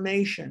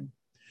information.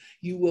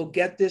 You will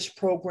get this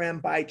program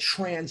by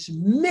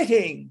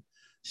transmitting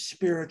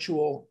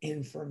spiritual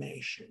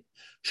information.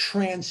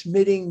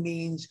 Transmitting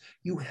means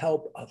you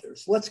help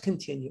others. Let's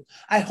continue.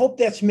 I hope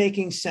that's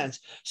making sense,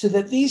 so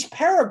that these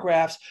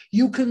paragraphs,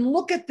 you can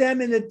look at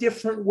them in a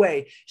different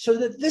way, so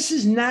that this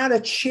is not a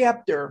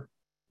chapter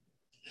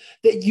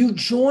that you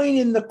join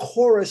in the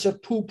chorus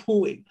of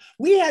poo-pooing.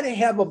 We had to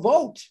have a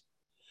vote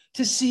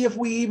to see if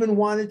we even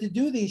wanted to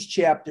do these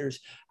chapters.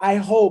 I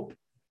hope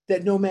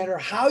that no matter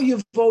how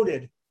you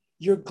voted,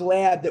 you're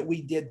glad that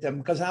we did them,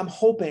 because I'm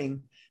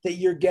hoping that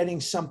you're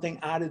getting something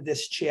out of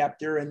this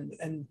chapter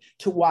and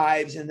to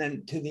wives and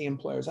then to the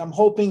employers. I'm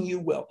hoping you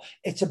will.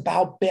 It's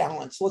about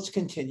balance. Let's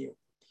continue.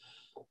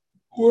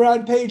 We're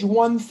on page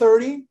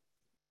 130.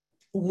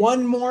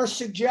 One more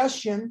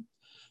suggestion.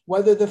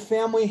 Whether the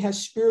family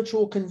has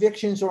spiritual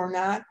convictions or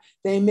not,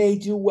 they may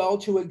do well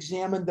to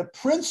examine the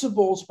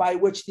principles by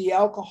which the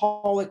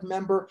alcoholic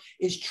member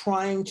is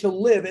trying to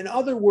live. In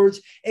other words,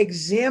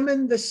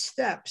 examine the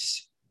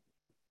steps.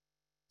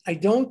 I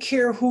don't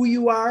care who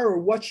you are or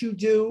what you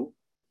do,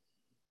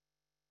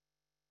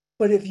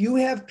 But if you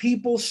have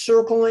people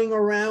circling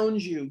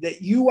around you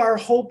that you are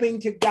hoping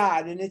to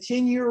God, and it's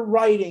in your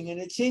writing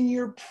and it's in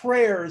your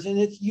prayers and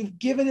you've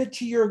given it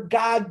to your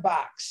God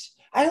box.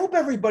 I hope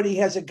everybody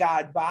has a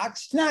God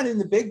box. It's not in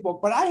the big book,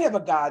 but I have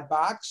a God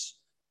box.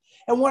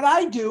 And what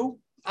I do,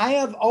 I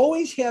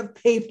always have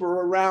paper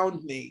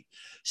around me.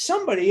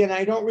 Somebody, and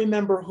I don't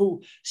remember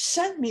who,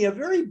 sent me a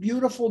very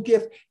beautiful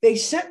gift. They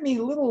sent me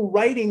little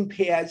writing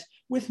pads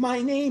with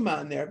my name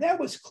on there. That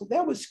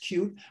was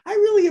cute. I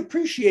really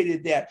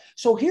appreciated that.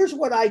 So here's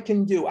what I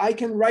can do. I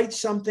can write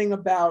something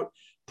about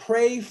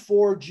pray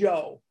for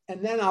Joe.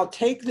 And then I'll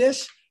take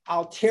this,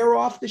 I'll tear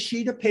off the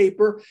sheet of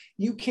paper.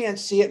 You can't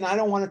see it, and I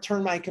don't want to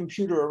turn my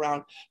computer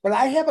around. But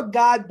I have a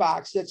God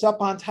box that's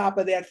up on top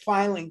of that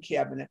filing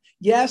cabinet.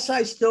 Yes,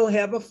 I still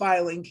have a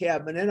filing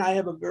cabinet. I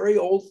have a very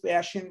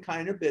old-fashioned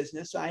kind of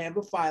business. I have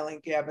a filing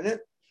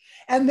cabinet.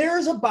 And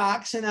there's a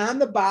box, and on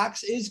the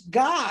box is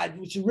God.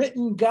 It's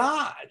written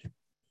God.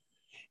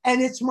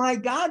 And it's my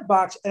God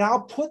box, and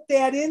I'll put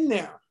that in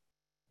there.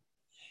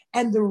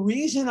 And the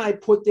reason I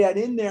put that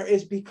in there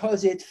is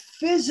because it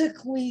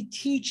physically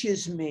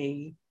teaches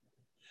me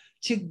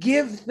to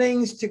give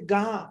things to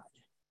God,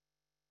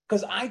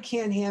 because I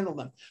can't handle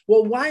them.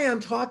 Well, why I'm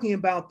talking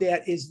about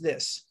that is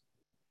this.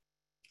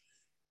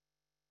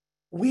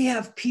 We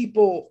have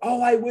people,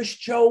 oh, I wish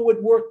Joe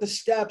would work the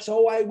steps.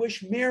 Oh, I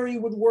wish Mary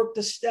would work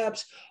the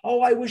steps.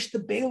 Oh, I wish the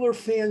Baylor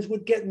fans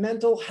would get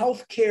mental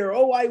health care.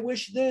 Oh, I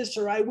wish this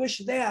or I wish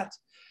that.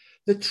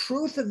 The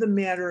truth of the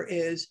matter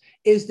is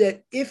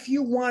that if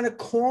you want to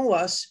call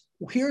us,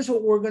 here's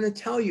what we're going to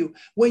tell you.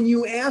 When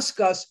you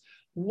ask us,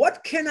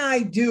 what can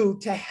I do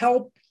to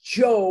help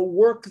Joe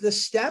work the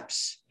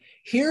steps?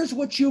 Here's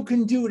what you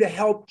can do to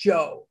help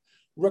Joe.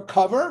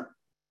 Recover,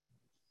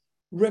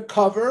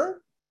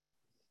 recover,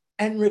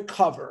 and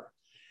recover.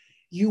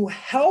 You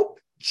help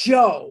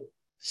Joe,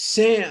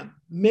 Sam,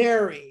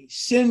 Mary,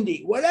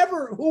 Cindy,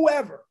 whatever,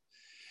 whoever.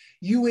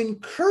 You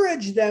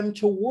encourage them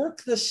to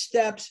work the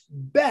steps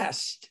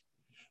best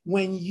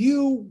when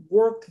you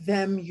work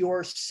them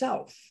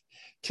yourself,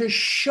 to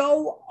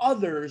show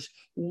others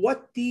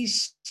what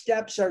these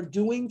steps are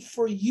doing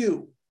for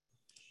you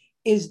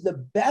is the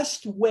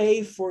best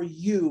way for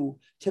you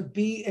to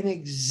be an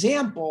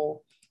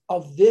example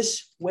of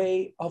this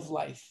way of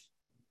life.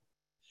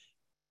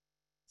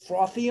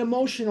 Frothy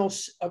emotional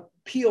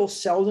appeal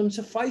seldom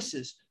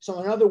suffices.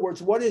 So in other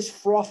words, what is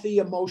frothy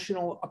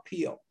emotional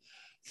appeal?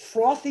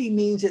 Frothy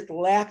means it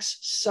lacks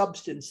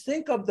substance.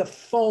 Think of the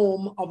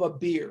foam of a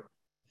beer.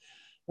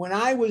 When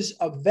I was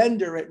a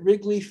vendor at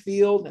Wrigley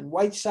Field and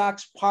White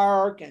Sox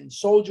Park and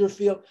Soldier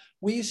Field,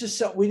 we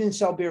didn't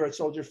sell beer at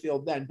Soldier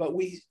Field then, but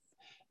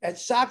at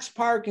Sox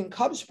Park and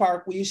Cubs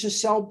Park, we used to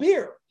sell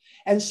beer.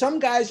 And some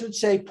guys would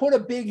say, put a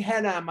big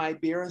head on my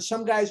beer. And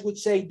some guys would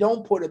say,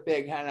 don't put a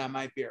big head on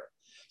my beer.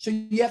 So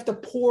you have to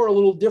pour a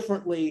little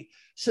differently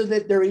so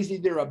that there is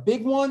either a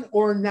big one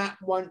or not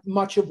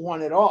much of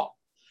one at all.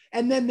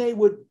 And then they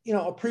would,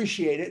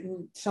 appreciate it.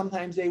 And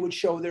sometimes they would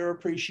show their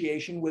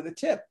appreciation with a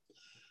tip.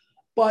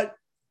 But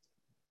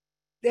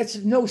that's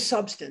no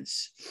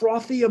substance.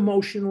 Frothy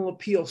emotional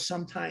appeal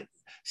sometimes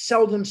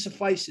seldom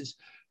suffices.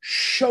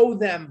 Show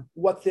them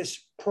what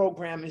this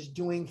program is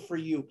doing for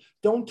you.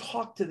 Don't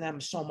talk to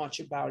them so much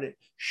about it.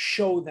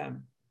 Show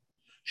them.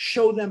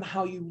 Show them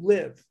how you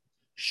live.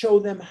 Show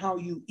them how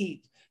you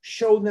eat.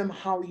 Show them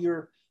how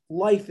your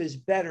life is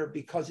better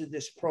because of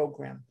this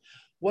program.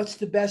 What's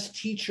the best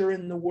teacher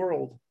in the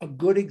world? A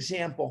good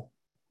example.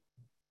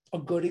 A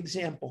good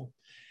example.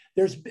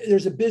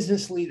 There's a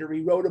business leader.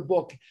 He wrote a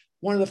book.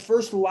 One of the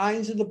first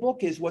lines of the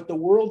book is what the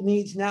world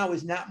needs now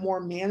is not more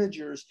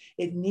managers.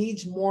 It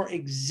needs more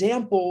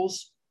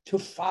examples to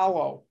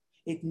follow.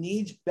 It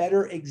needs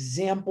better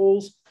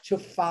examples to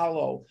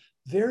follow.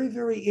 Very,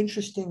 very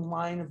interesting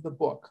line of the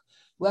book.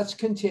 Let's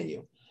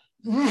continue.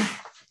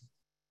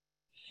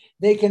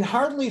 They can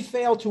hardly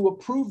fail to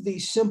approve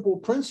these simple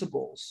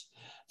principles,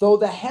 though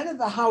the head of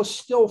the house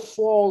still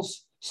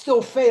fails,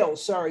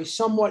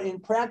 somewhat in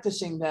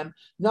practicing them.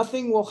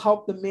 Nothing will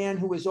help the man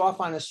who is off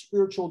on a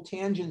spiritual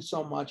tangent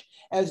so much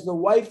as the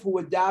wife who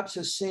adopts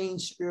a sane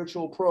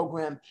spiritual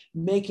program,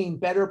 making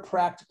better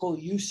practical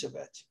use of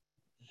it.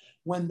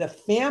 When the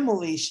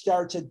family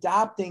starts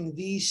adopting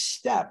these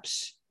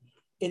steps,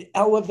 it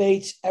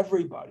elevates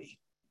everybody.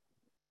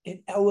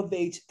 It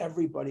elevates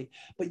everybody.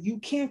 But you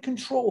can't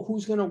control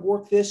who's going to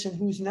work this and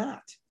who's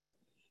not.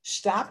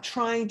 Stop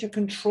trying to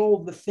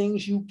control the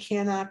things you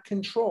cannot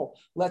control.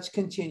 Let's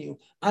continue.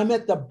 I'm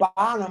at the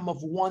bottom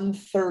of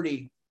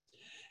 130.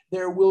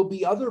 There will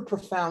be other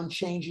profound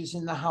changes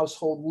in the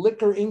household.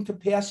 Liquor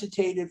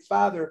incapacitated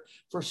father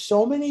for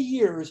so many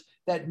years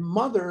that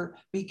mother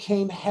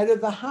became head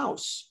of the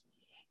house.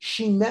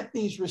 She met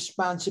these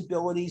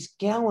responsibilities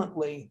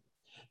gallantly.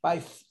 By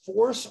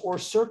force or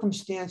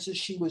circumstances,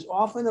 she was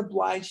often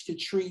obliged to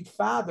treat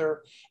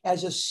father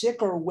as a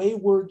sick or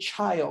wayward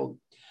child.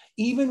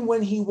 Even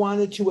when he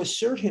wanted to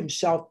assert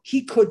himself,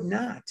 he could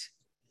not,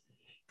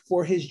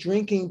 for his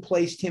drinking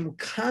placed him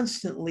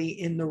constantly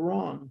in the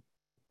wrong.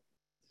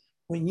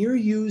 When you're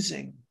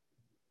using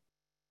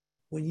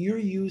when you're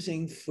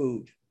using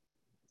food,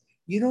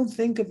 you don't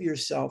think of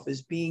yourself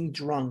as being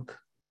drunk.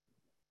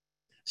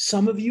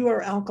 Some of you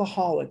are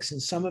alcoholics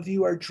and some of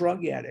you are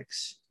drug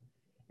addicts,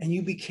 and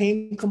you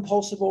became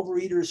compulsive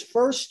overeaters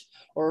first,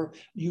 or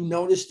you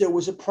noticed there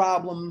was a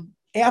problem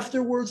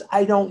afterwards.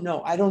 I don't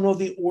know. I don't know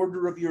the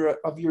order of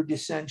your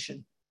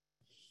dissension.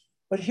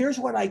 But here's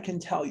what I can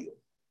tell you.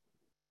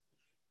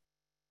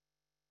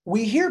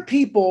 We hear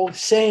people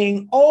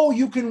saying, oh,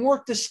 you can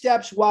work the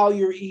steps while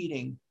you're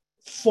eating.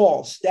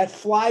 False. That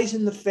flies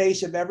in the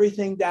face of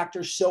everything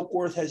Dr.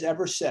 Silkworth has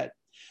ever said.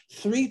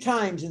 3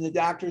 times in the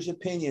doctor's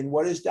opinion,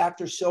 what does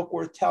Dr.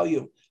 Silkworth tell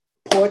you?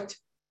 Put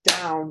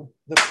down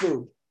the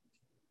food.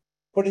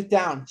 Put it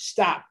down.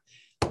 Stop.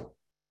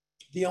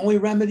 The only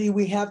remedy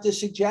we have to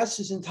suggest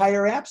is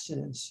entire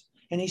abstinence.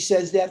 And he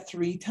says that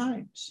 3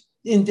 times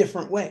in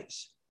different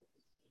ways.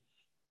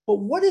 But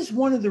what is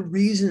one of the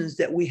reasons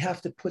that we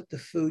have to put the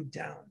food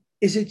down?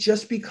 Is it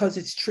just because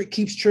it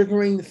keeps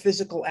triggering the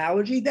physical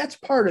allergy? That's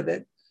part of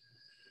it.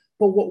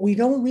 But what we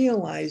don't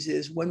realize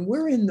is when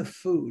we're in the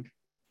food,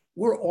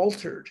 we're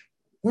altered.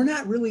 We're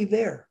not really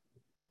there.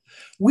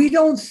 We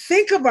don't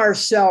think of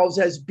ourselves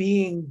as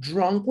being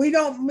drunk. We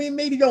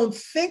maybe don't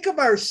think of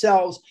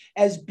ourselves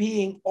as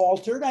being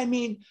altered. I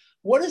mean,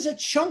 what is a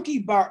Chunky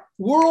Bar?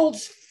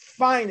 World's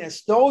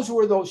finest. Those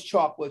were those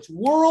chocolates.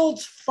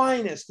 World's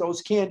finest,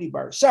 those candy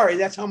bars. Sorry,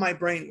 that's how my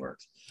brain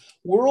works.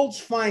 World's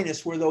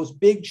finest were those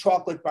big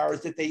chocolate bars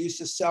that they used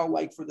to sell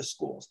like for the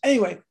schools.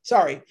 Anyway,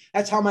 sorry,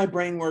 that's how my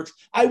brain works.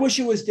 I wish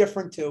it was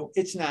different too.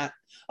 It's not.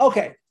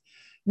 Okay,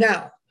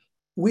 now,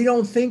 we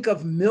don't think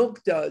of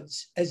Milk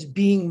Duds as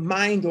being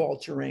mind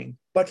altering,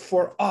 but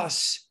for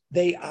us,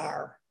 they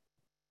are.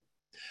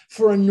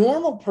 For a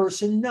normal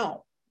person,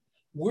 no.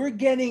 We're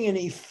getting an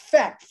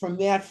effect from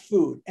that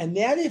food, and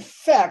that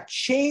effect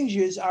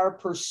changes our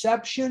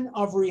perception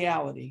of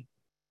reality.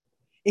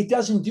 It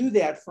doesn't do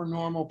that for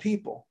normal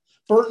people.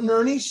 Bert and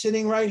Ernie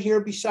sitting right here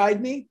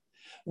beside me,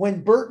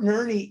 when Bert and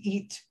Ernie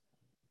eat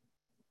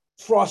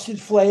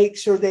Frosted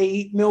Flakes, or they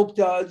eat Milk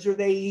Duds, or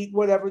they eat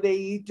whatever they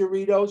eat,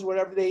 Doritos,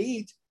 whatever they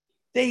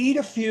eat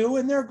a few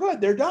and they're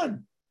good. They're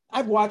done.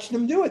 I've watched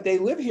them do it. They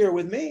live here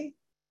with me.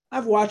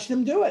 I've watched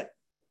them do it.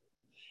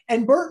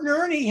 And Bert and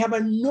Ernie have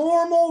a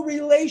normal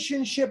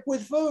relationship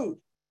with food.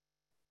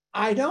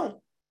 I don't.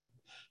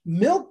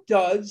 Milk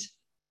Duds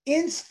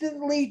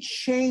instantly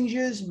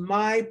changes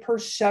my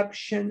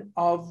perception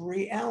of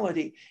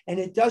reality. And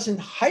it doesn't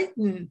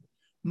heighten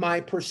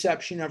my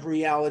perception of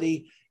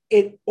reality.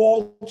 It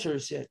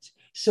alters it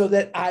so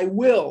that I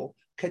will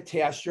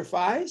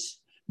catastrophize,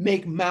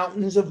 make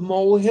mountains of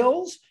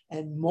molehills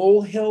and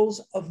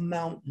molehills of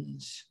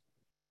mountains.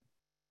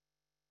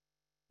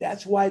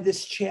 That's why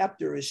this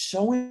chapter is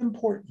so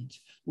important.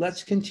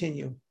 Let's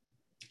continue.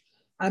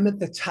 I'm at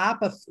the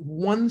top of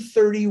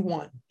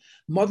 131.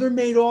 Mother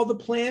made all the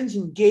plans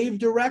and gave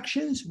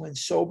directions. When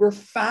sober,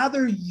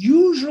 father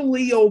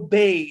usually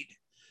obeyed.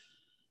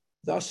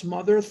 Thus,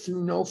 mother,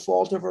 through no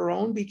fault of her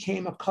own,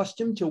 became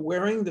accustomed to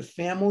wearing the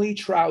family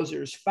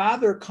trousers.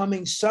 Father,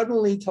 coming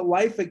suddenly to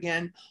life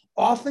again,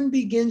 often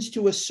begins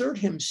to assert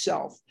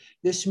himself.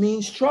 This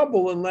means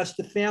trouble unless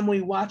the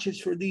family watches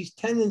for these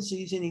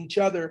tendencies in each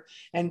other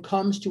and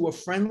comes to a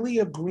friendly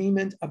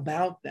agreement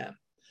about them.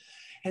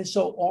 And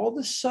so all of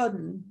a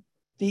sudden,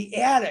 the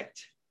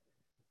addict,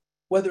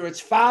 whether it's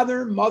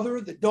father,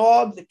 mother, the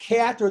dog, the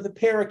cat, or the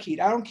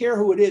parakeet, I don't care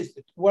who it is,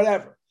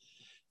 whatever,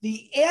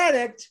 the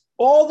addict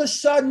all of a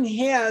sudden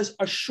has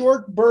a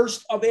short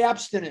burst of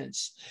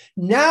abstinence.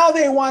 Now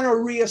they want to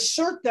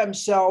reassert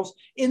themselves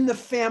in the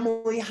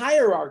family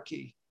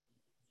hierarchy.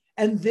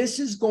 And this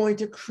is going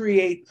to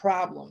create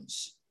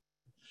problems.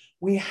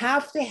 We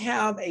have to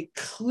have a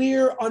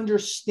clear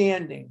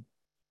understanding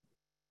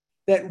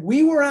that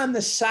we were on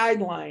the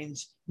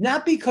sidelines,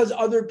 not because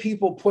other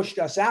people pushed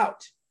us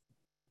out.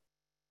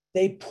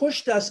 They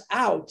pushed us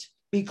out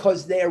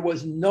because there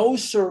was no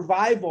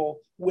survival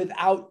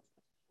without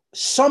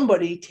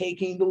somebody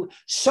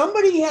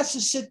somebody has to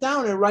sit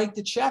down and write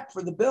the check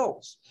for the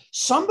bills.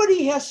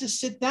 Somebody has to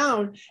sit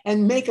down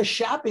and make a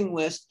shopping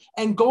list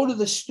and go to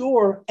the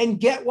store and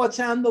get what's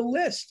on the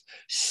list.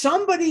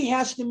 Somebody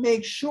has to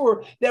make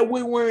sure that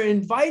when we're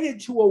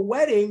invited to a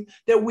wedding,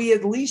 that we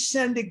at least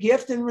send a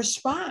gift and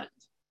respond.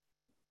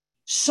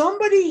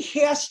 Somebody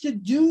has to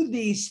do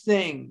these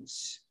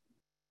things.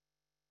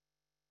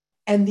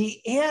 And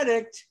the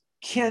addict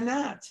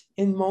cannot,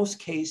 in most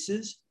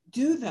cases,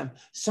 do them.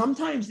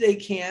 Sometimes they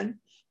can,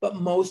 but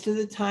most of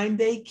the time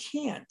they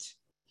can't.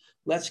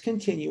 Let's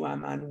continue.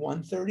 I'm on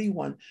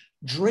 131.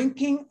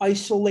 Drinking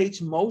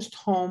isolates most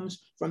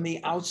homes from the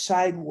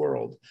outside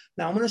world.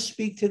 Now I'm going to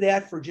speak to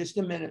that for just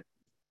a minute.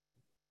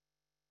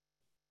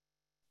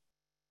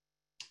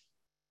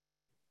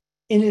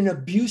 In an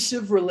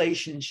abusive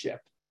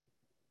relationship,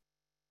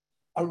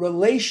 a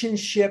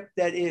relationship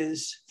that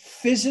is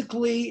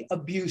physically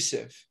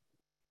abusive,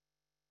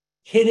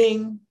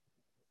 hitting,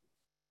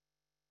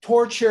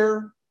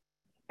 torture,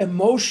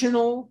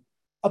 emotional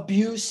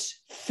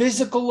abuse,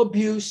 physical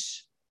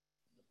abuse.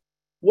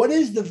 What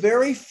is the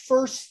very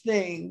first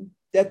thing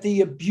that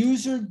the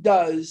abuser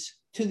does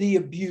to the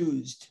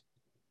abused.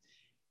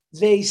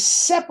 They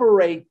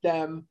separate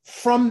them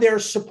from their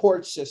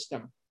support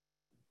system.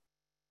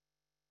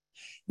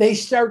 They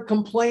start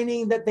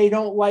complaining that they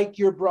don't like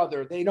your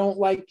brother. They don't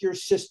like your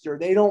sister.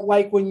 They don't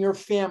like when your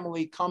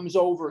family comes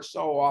over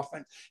so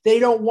often. They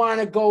don't want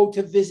to go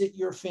to visit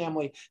your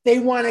family. They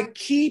want to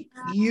keep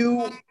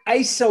you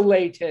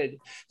isolated.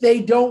 They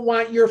don't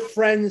want your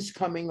friends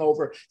coming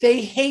over.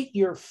 They hate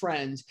your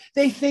friends.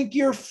 They think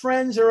your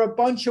friends are a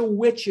bunch of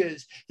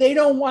witches. They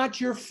don't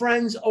want your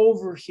friends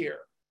over here.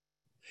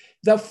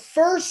 The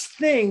first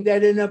thing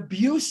that an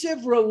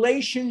abusive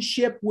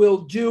relationship will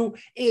do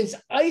is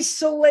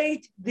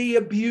isolate the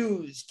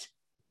abused.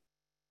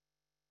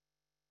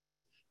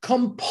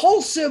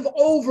 Compulsive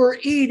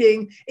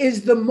overeating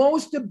is the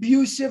most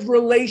abusive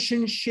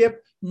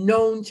relationship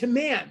known to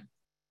man.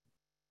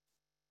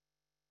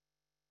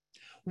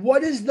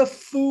 What does the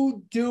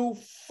food do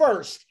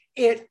first?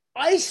 It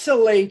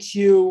isolates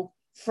you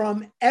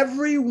from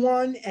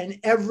everyone and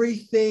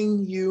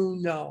everything you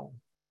know.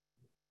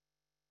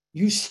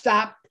 You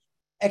stop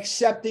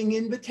accepting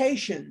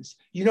invitations.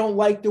 You don't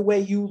like the way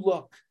you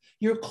look.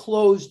 Your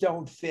clothes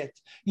don't fit.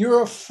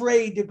 You're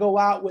afraid to go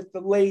out with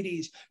the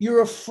ladies.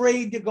 You're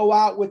afraid to go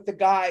out with the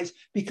guys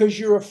because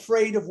you're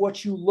afraid of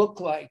what you look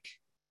like.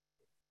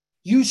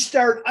 You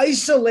start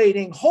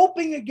isolating,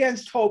 hoping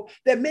against hope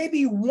that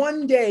maybe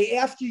one day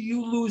after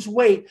you lose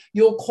weight,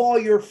 you'll call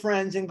your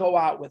friends and go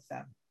out with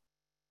them.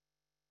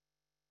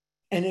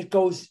 And it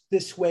goes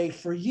this way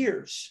for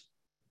years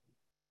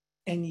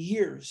and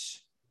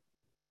years.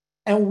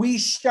 And we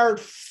start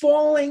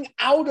falling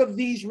out of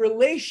these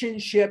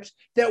relationships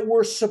that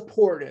were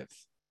supportive.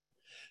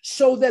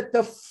 So that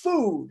the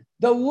food,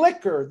 the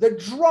liquor, the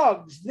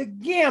drugs, the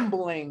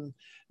gambling,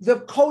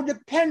 the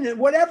codependent,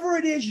 whatever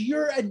it is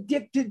you're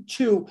addicted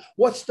to,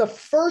 what's the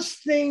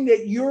first thing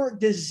that your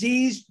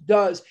disease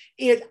does?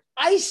 It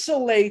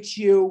isolates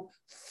you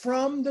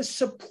from the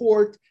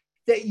support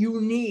that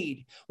you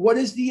need. What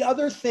is the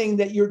other thing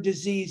that your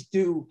disease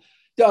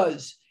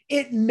does?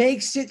 It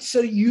makes it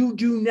so you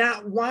do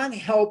not want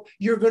help.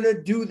 You're going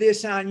to do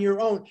this on your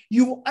own.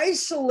 You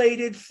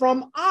isolated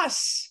from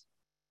us.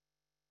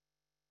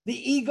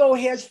 The ego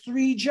has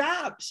 3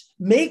 jobs.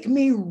 Make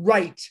me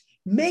right.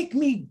 Make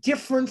me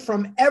different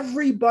from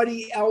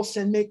everybody else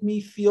and make me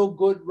feel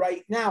good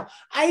right now.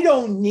 I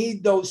don't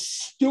need those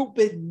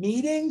stupid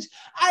meetings.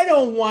 I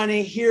don't want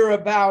to hear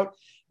about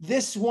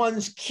this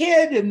one's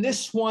kid and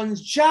this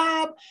one's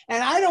job.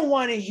 And I don't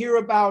want to hear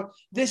about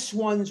this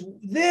one's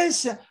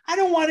this. I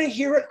don't want to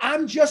hear it.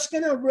 I'm just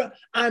going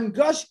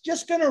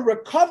to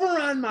recover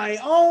on my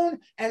own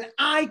and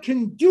I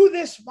can do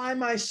this by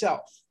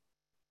myself.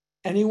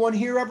 Anyone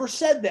here ever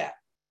said that?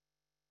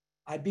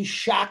 I'd be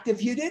shocked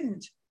if you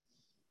didn't.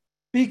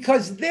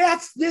 Because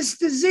that's this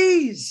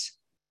disease.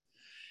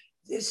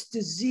 This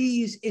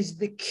disease is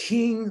the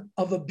king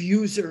of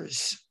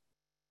abusers.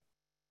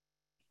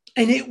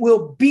 And it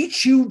will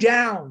beat you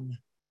down.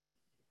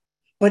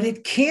 But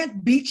it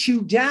can't beat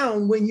you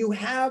down when you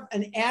have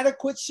an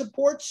adequate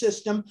support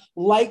system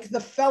like the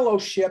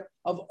fellowship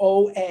of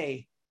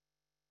OA.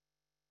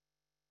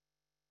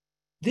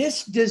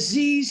 This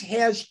disease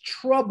has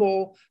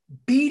trouble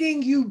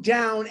beating you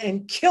down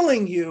and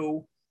killing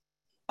you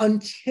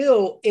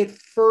until it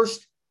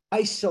first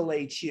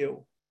isolates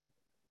you.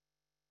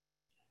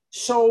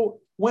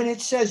 So when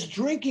it says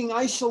drinking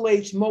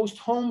isolates most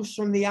homes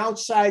from the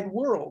outside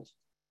world,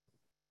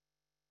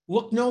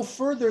 look no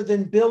further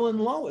than Bill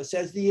and Lois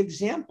as the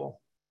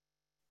example.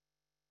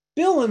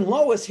 Bill and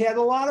Lois had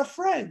a lot of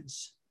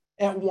friends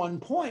at one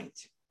point.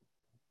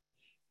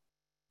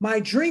 My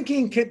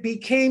drinking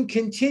became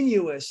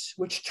continuous,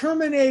 which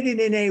terminated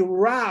in a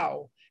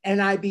row,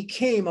 and I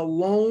became a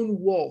lone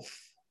wolf.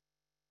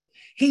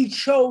 He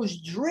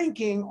chose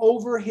drinking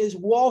over his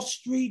Wall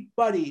Street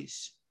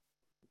buddies.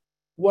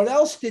 What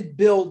else did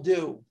Bill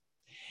do?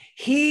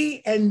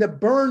 He and the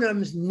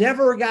Burnhams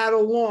never got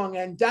along,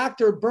 and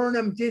Dr.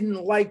 Burnham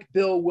didn't like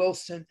Bill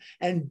Wilson,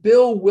 and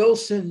Bill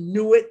Wilson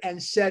knew it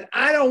and said,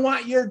 I don't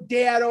want your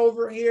dad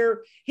over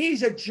here.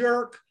 He's a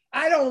jerk.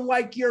 I don't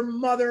like your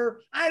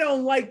mother. I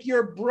don't like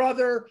your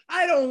brother.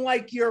 I don't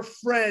like your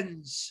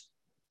friends.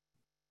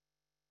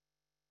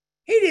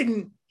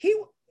 He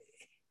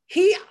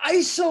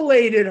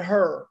isolated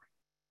her.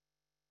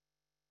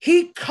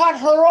 He cut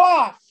her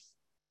off.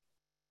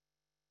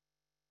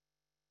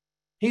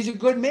 He's a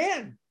good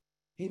man.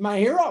 He's my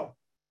hero.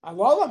 I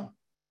love him.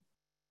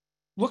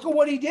 Look at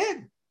what he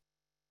did.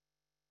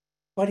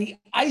 But he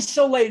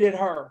isolated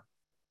her,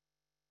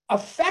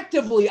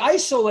 effectively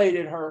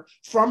isolated her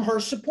from her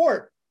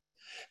support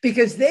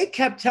because they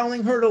kept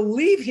telling her to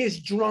leave his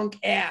drunk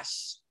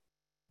ass.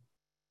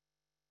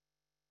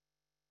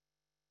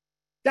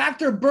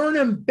 Dr.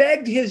 Burnham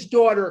begged his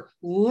daughter,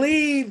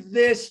 leave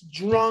this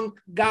drunk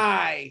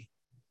guy.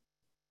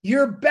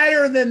 You're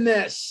better than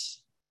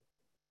this.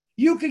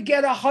 You could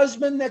get a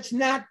husband that's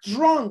not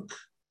drunk.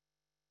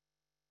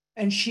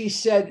 And she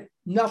said,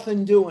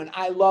 nothing doing.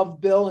 I love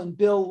Bill and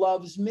Bill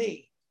loves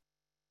me.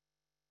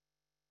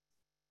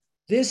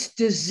 This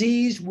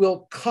disease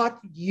will cut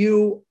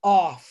you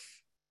off.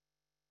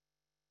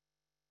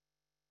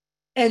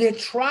 And it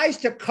tries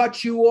to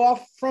cut you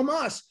off from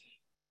us.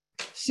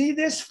 See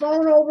this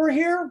phone over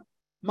here?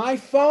 My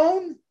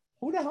phone?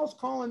 Who the hell's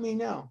calling me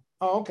now?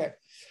 Oh, okay.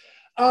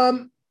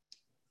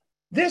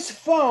 This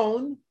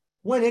phone,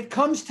 when it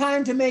comes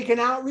time to make an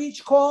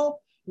outreach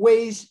call,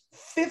 weighs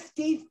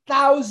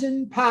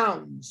 50,000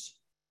 pounds.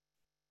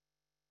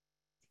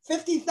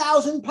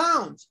 50,000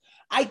 pounds.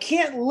 I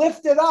can't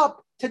lift it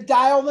up to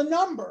dial the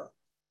number.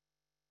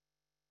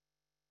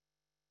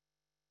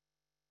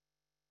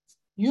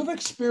 You've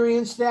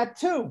experienced that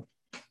too.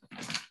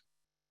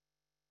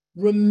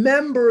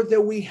 Remember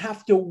that we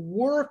have to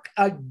work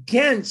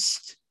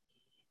against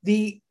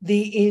the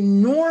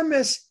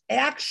enormous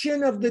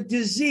action of the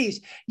disease.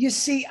 You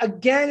see,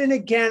 again and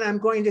again, I'm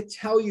going to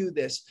tell you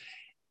this.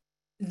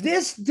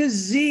 This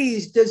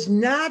disease does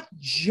not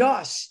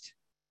just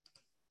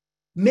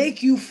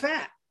make you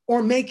fat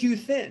or make you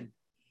thin.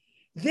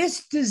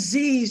 This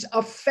disease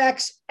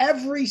affects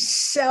every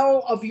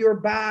cell of your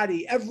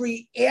body,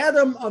 every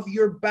atom of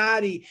your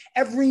body,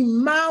 every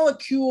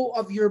molecule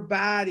of your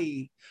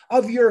body,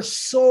 of your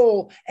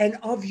soul, and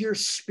of your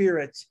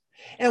spirit.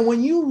 And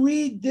when you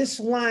read this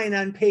line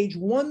on page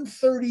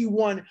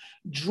 131,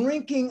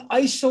 drinking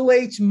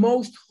isolates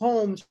most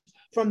homes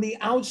from the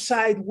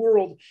outside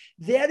world,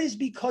 that is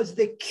because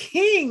the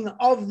king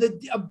of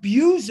the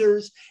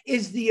abusers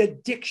is the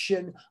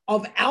addiction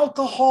of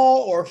alcohol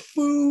or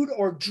food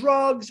or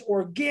drugs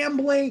or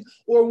gambling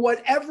or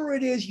whatever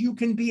it is you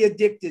can be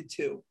addicted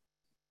to.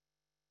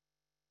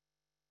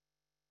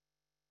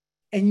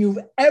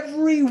 And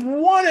every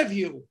one of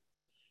you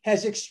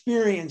has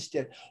experienced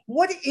it.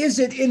 What is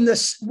it in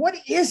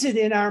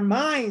our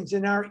minds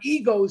and our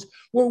egos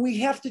where we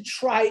have to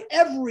try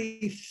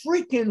every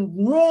freaking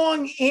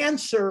wrong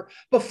answer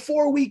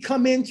before we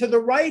come into the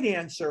right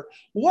answer?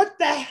 What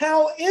the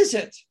hell is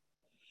it?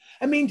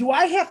 I mean, do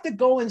I have to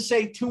go and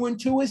say 2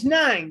 and 2 is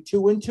 9,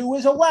 2 and 2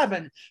 is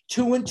 11,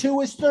 2 and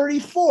 2 is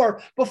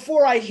 34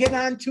 before I hit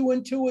on 2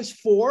 and 2 is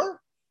 4?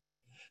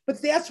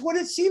 But that's what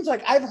it seems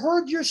like. I've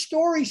heard your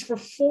stories for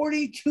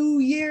 42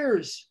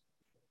 years.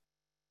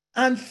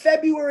 On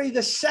February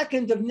the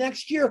 2nd of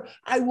next year,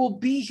 I will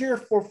be here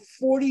for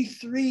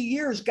 43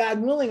 years, God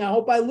willing. I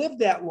hope I live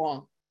that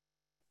long.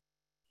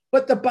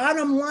 But the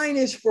bottom line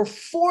is for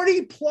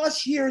 40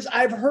 plus years,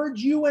 I've heard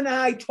you and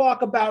I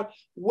talk about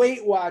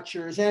Weight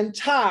Watchers and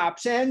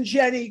TOPS and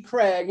Jenny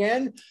Craig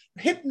and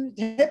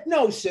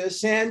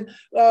hypnosis and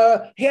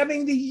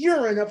having the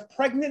urine of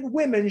pregnant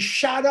women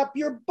shot up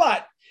your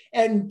butt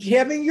and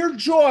having your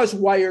jaws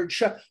wired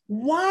shut.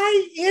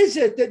 Why is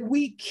it that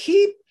we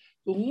keep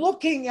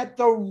looking at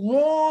the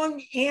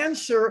wrong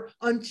answer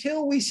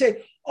until we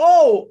say,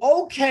 oh,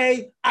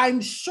 okay,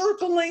 I'm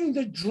circling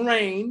the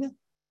drain.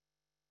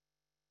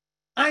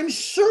 I'm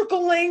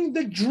circling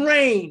the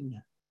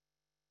drain.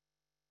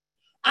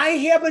 I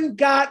haven't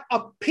got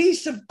a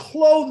piece of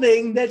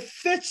clothing that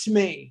fits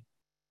me.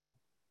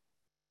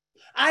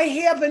 I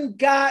haven't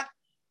got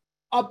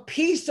a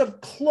piece of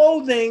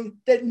clothing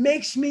that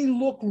makes me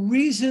look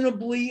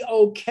reasonably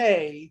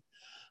okay.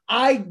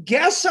 I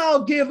guess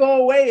I'll give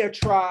OA a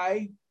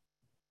try.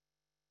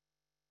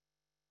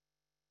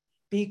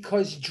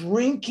 Because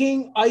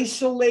drinking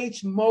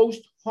isolates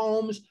most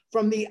homes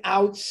from the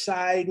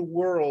outside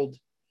world.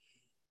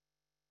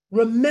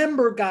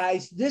 Remember,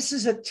 guys, this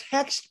is a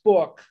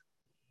textbook.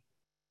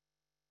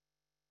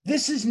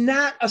 This is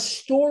not a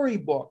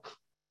storybook.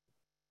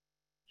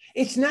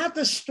 It's not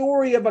the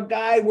story of a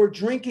guy where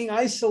drinking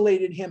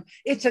isolated him.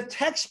 It's a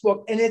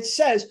textbook, and it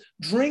says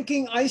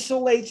drinking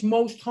isolates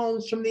most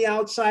homes from the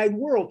outside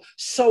world.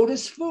 So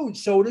does food.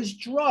 So does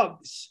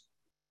drugs.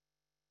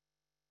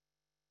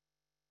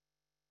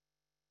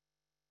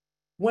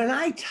 When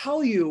I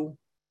tell you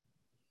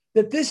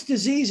that this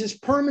disease is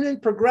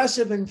permanent,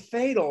 progressive, and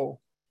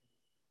fatal,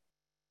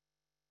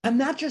 I'm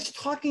not just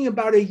talking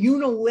about a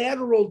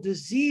unilateral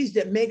disease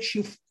that makes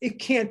you, it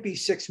can't be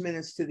 6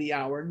 minutes to the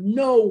hour.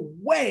 No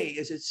way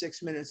is it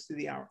 6 minutes to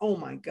the hour. Oh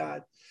my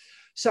God.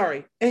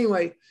 Sorry.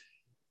 Anyway,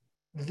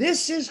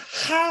 this is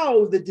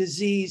how the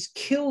disease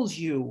kills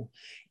you.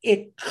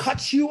 It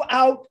cuts you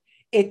out,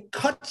 it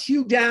cuts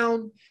you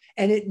down,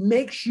 and it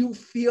makes you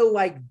feel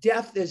like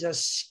death is a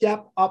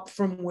step up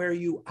from where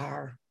you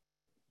are.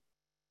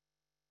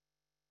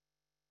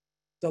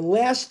 The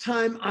last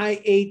time I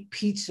ate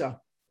pizza,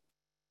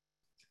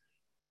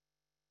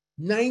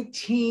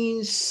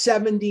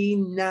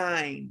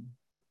 1979,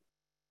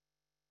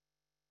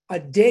 a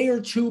day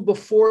or two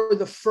before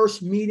the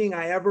first meeting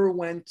I ever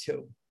went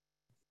to.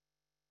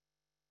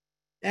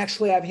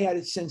 Actually, I've had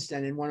it since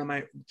then in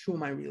two of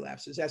my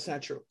relapses. That's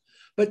not true.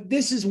 But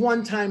this is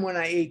one time when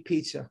I ate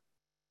pizza.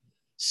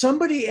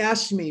 Somebody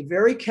asked me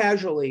very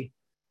casually,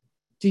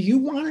 do you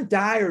want to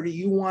die or do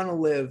you want to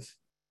live?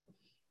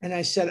 And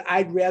I said,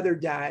 I'd rather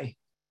die.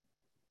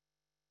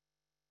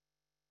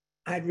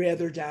 I'd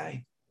rather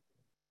die.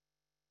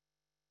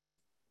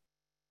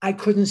 I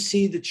couldn't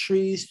see the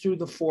trees through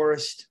the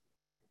forest.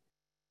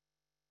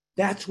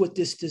 That's what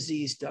this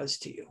disease does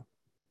to you.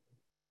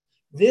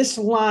 This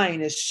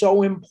line is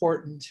so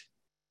important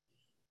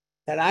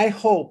that I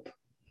hope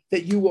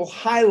that you will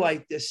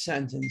highlight this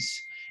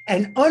sentence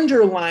and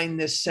underline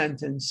this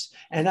sentence.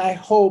 And I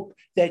hope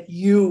that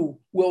you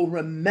will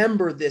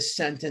remember this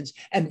sentence.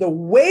 And the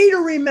way to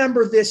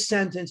remember this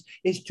sentence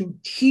is to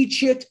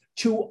teach it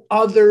to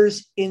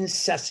others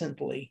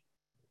incessantly.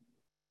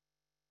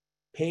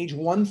 Page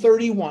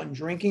 131,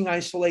 drinking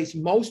isolates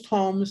most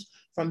homes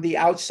from the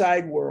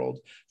outside world.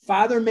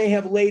 Father may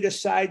have laid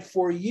aside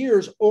for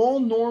years all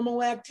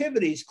normal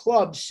activities,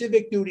 clubs,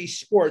 civic duty,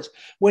 sports.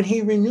 When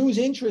he renews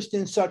interest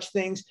in such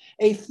things,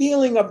 a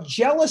feeling of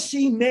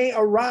jealousy may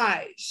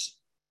arise.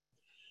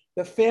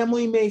 The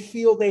family may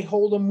feel they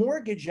hold a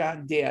mortgage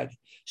on dad,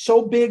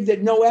 so big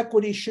that no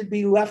equity should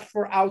be left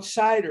for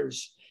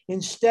outsiders.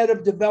 Instead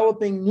of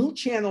developing new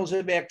channels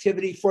of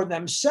activity for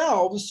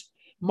themselves,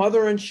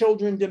 mother and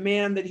children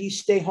demand that he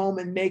stay home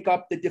and make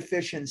up the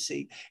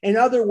deficiency. In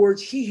other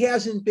words, he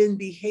hasn't been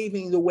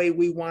behaving the way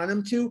we want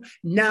him to.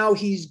 Now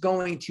he's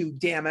going to,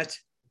 damn it.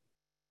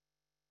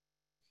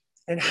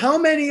 And how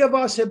many of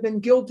us have been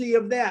guilty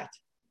of that?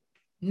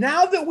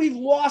 Now that we've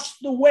lost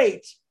the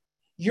weight,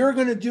 you're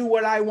going to do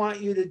what I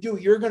want you to do.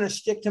 You're going to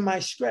stick to my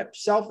script.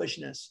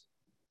 Selfishness.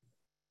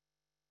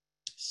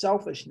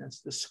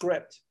 Selfishness, the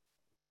script.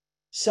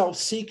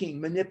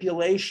 Self-seeking,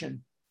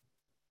 manipulation.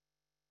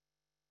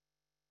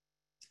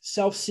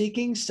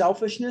 Self-seeking,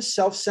 selfishness,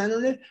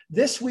 self-centeredness.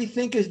 This we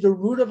think is the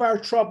root of our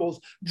troubles,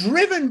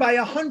 driven by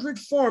 100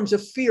 forms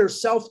of fear,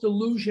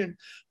 self-delusion.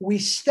 We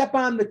step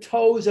on the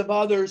toes of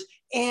others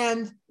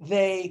and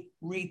they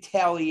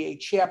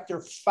retaliate.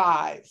 Chapter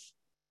 5.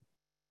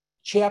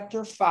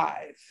 Chapter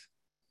 5.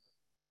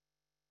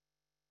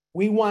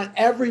 We want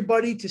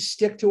everybody to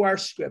stick to our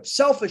script.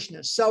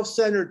 Selfishness,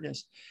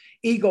 self-centeredness,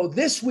 ego.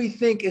 This we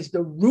think is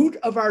the root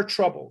of our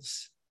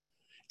troubles.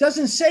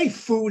 Doesn't say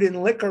food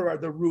and liquor are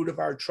the root of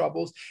our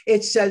troubles.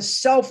 It says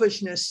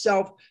selfishness,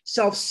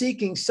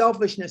 self-seeking,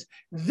 selfishness.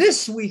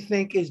 This we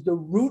think is the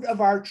root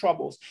of our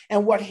troubles.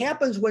 And what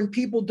happens when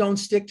people don't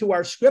stick to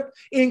our script,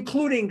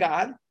 including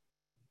God,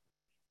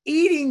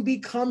 eating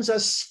becomes a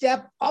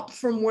step up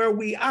from where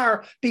we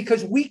are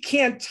because we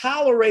can't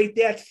tolerate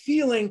that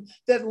feeling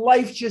that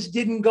life just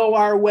didn't go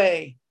our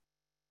way.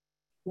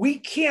 We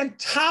can't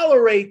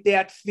tolerate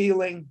that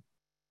feeling.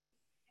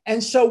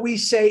 And so we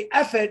say,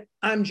 F it,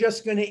 I'm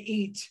just going to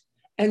eat.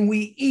 And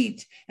we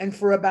eat. And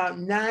for about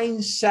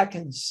 9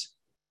 seconds,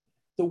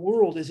 the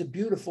world is a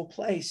beautiful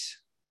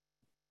place.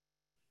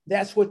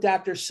 That's what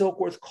Dr.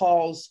 Silkworth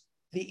calls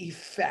the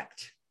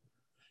effect.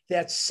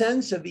 That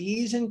sense of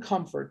ease and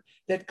comfort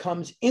that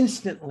comes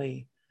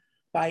instantly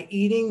by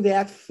eating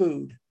that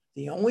food.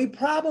 The only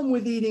problem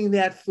with eating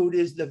that food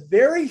is the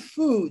very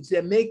foods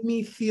that make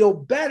me feel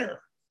better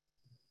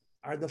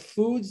are the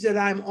foods that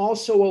I'm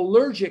also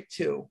allergic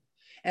to.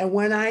 And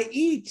when I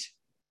eat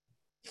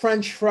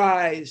French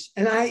fries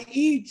and I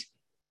eat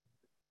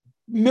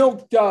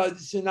Milk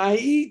Duds and I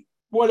eat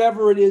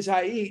whatever it is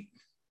I eat,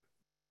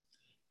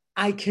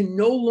 I can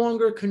no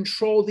longer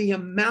control the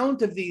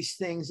amount of these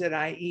things that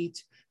I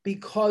eat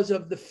because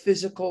of the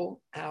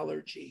physical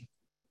allergy.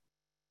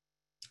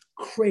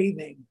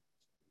 Craving.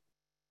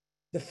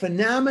 The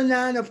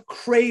phenomenon of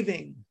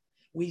craving,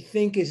 we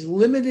think, is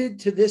limited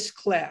to this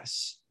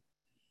class,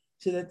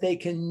 so that they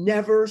can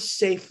never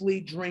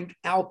safely drink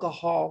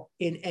alcohol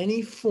in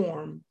any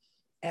form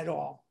at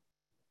all.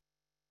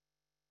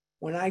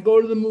 When I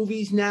go to the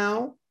movies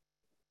now,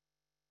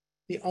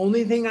 the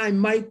only thing I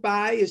might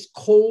buy is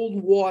cold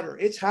water.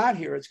 It's hot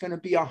here. It's going to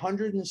be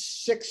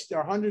 106 or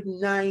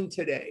 109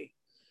 today.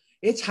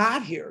 It's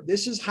hot here.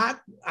 This is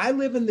hot. I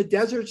live in the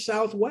desert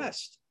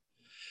Southwest.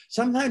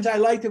 Sometimes I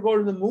like to go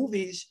to the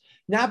movies,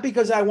 not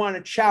because I want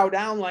to chow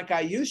down like I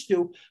used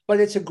to,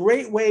 but it's a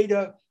great way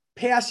to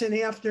pass an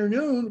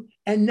afternoon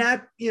and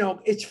not,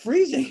 it's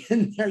freezing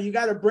in there. You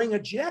got to bring a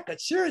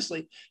jacket.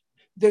 Seriously,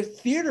 the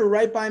theater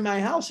right by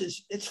my house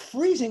it's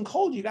freezing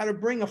cold. You got to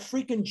bring a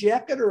freaking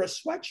jacket or a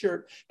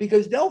sweatshirt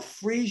because they'll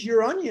freeze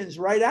your onions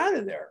right out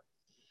of there.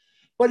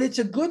 But it's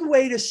a good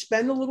way to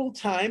spend a little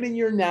time and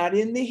you're not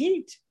in the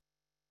heat.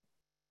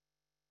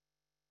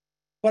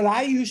 But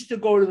I used to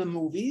go to the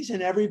movies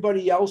and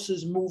everybody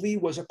else's movie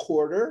was a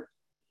quarter.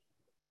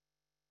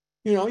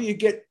 You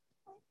get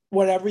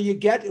whatever you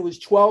get. It was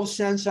 12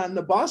 cents on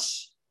the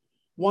bus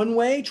one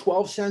way,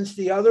 12 cents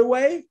the other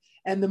way.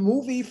 And the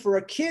movie for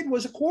a kid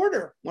was a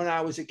quarter when I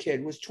was a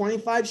kid. It was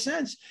 25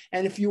 cents.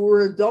 And if you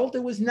were an adult,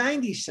 it was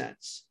 90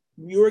 cents.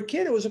 If you were a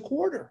kid, it was a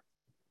quarter.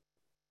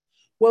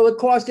 Well, it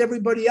cost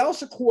everybody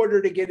else a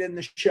quarter to get in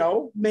the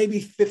show, maybe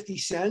 50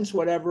 cents,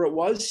 whatever it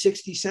was,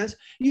 60 cents.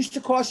 It used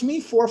to cost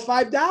me $4 or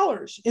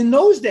 $5 in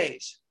those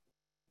days.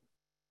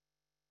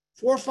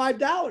 $4 or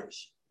 $5.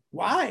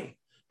 Why?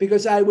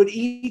 Because I would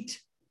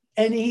eat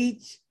and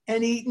eat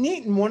and eat and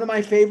eat. And one of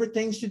my favorite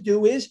things to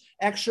do is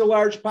extra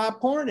large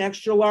popcorn,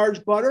 extra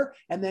large butter,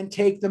 and then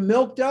take the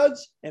Milk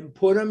Duds and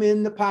put them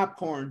in the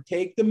popcorn.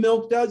 Take the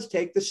Milk Duds,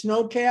 take the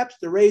Snow Caps,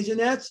 the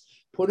Raisinets,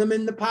 put them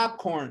in the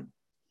popcorn.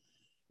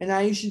 And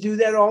I used to do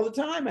that all the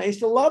time. I used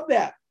to love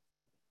that.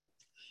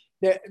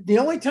 The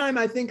only time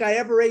I think I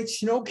ever ate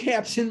snow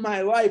caps in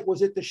my life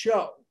was at the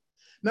show.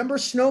 Remember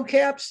snow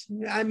caps?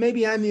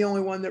 Maybe I'm the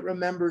only one that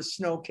remembers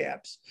snow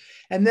caps.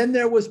 And then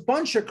there was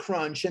Bunch of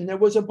Crunch, and there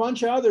was a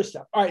bunch of other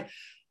stuff. All right.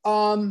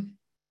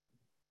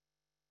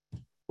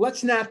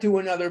 Let's not do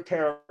another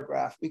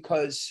paragraph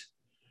because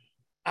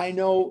I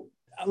know,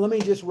 let me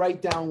just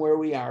write down where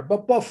we are.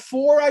 But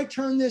before I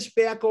turn this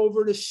back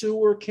over to Sue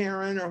or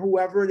Karen or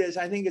whoever it is,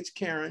 I think it's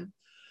Karen,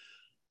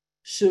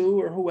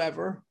 Sue or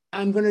whoever,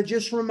 I'm going to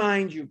just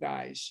remind you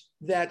guys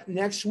that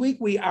next week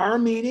we are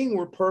meeting.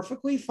 We're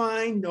perfectly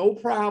fine. No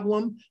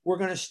problem. We're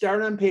going to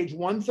start on page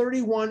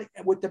 131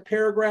 with the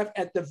paragraph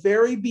at the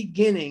very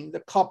beginning,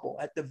 the couple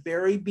at the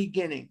very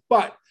beginning.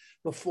 But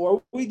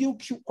before we do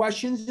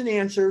questions and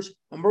answers,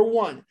 number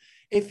one,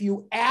 if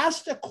you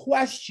asked a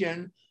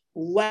question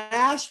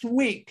last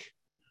week,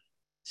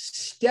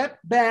 step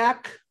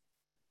back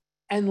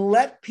and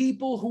let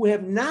people who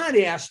have not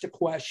asked a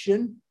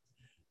question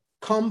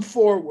come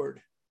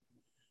forward.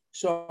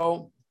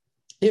 So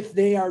if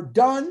they are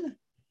done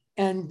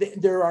and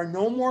there are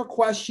no more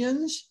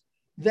questions,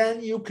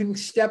 then you can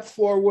step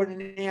forward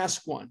and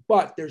ask one.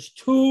 But there's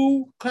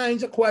two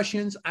kinds of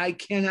questions I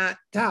cannot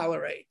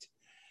tolerate,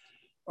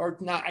 or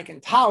not, I can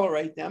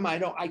tolerate them.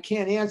 I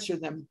can't answer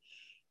them.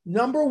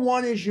 Number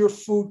one is your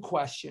food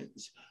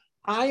questions.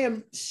 I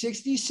am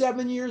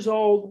 67 years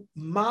old.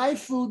 My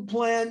food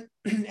plan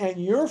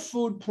and your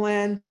food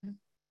plan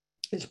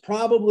is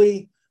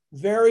probably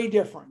very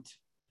different.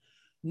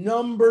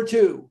 Number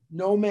two,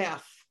 no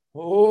math.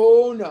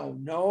 Oh,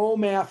 no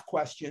math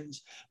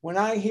questions. When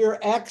I hear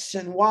X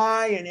and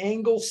Y and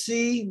angle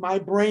C, my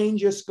brain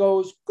just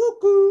goes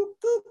cuckoo,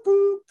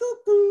 cuckoo,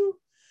 cuckoo.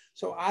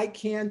 So I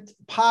can't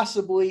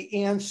possibly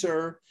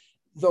answer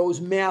those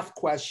math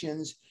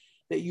questions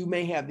that you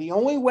may have. The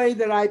only way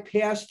that I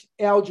passed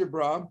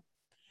algebra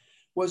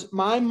was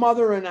my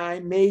mother and I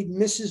made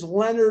Mrs.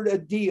 Leonard a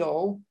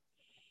deal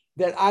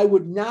that I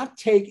would not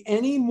take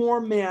any more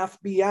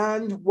math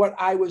beyond what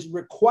I was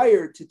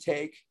required to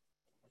take.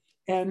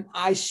 And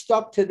I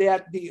stuck to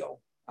that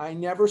deal. I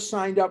never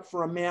signed up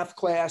for a math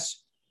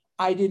class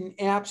I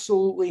didn't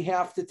absolutely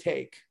have to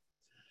take.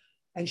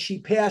 And she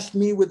passed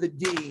me with a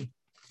D.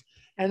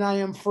 And I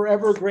am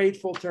forever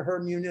grateful to her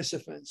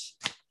munificence.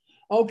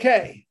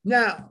 Okay,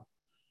 now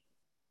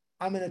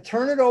I'm going to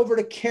turn it over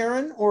to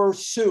Karen or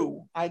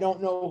Sue. I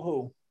don't know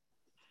who.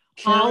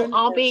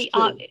 I'll be.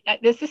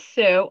 This is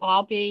Sue.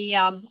 I'll be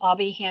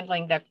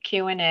handling the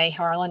Q&A,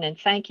 Harlan, and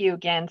thank you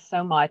again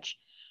so much.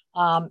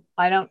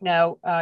 I don't know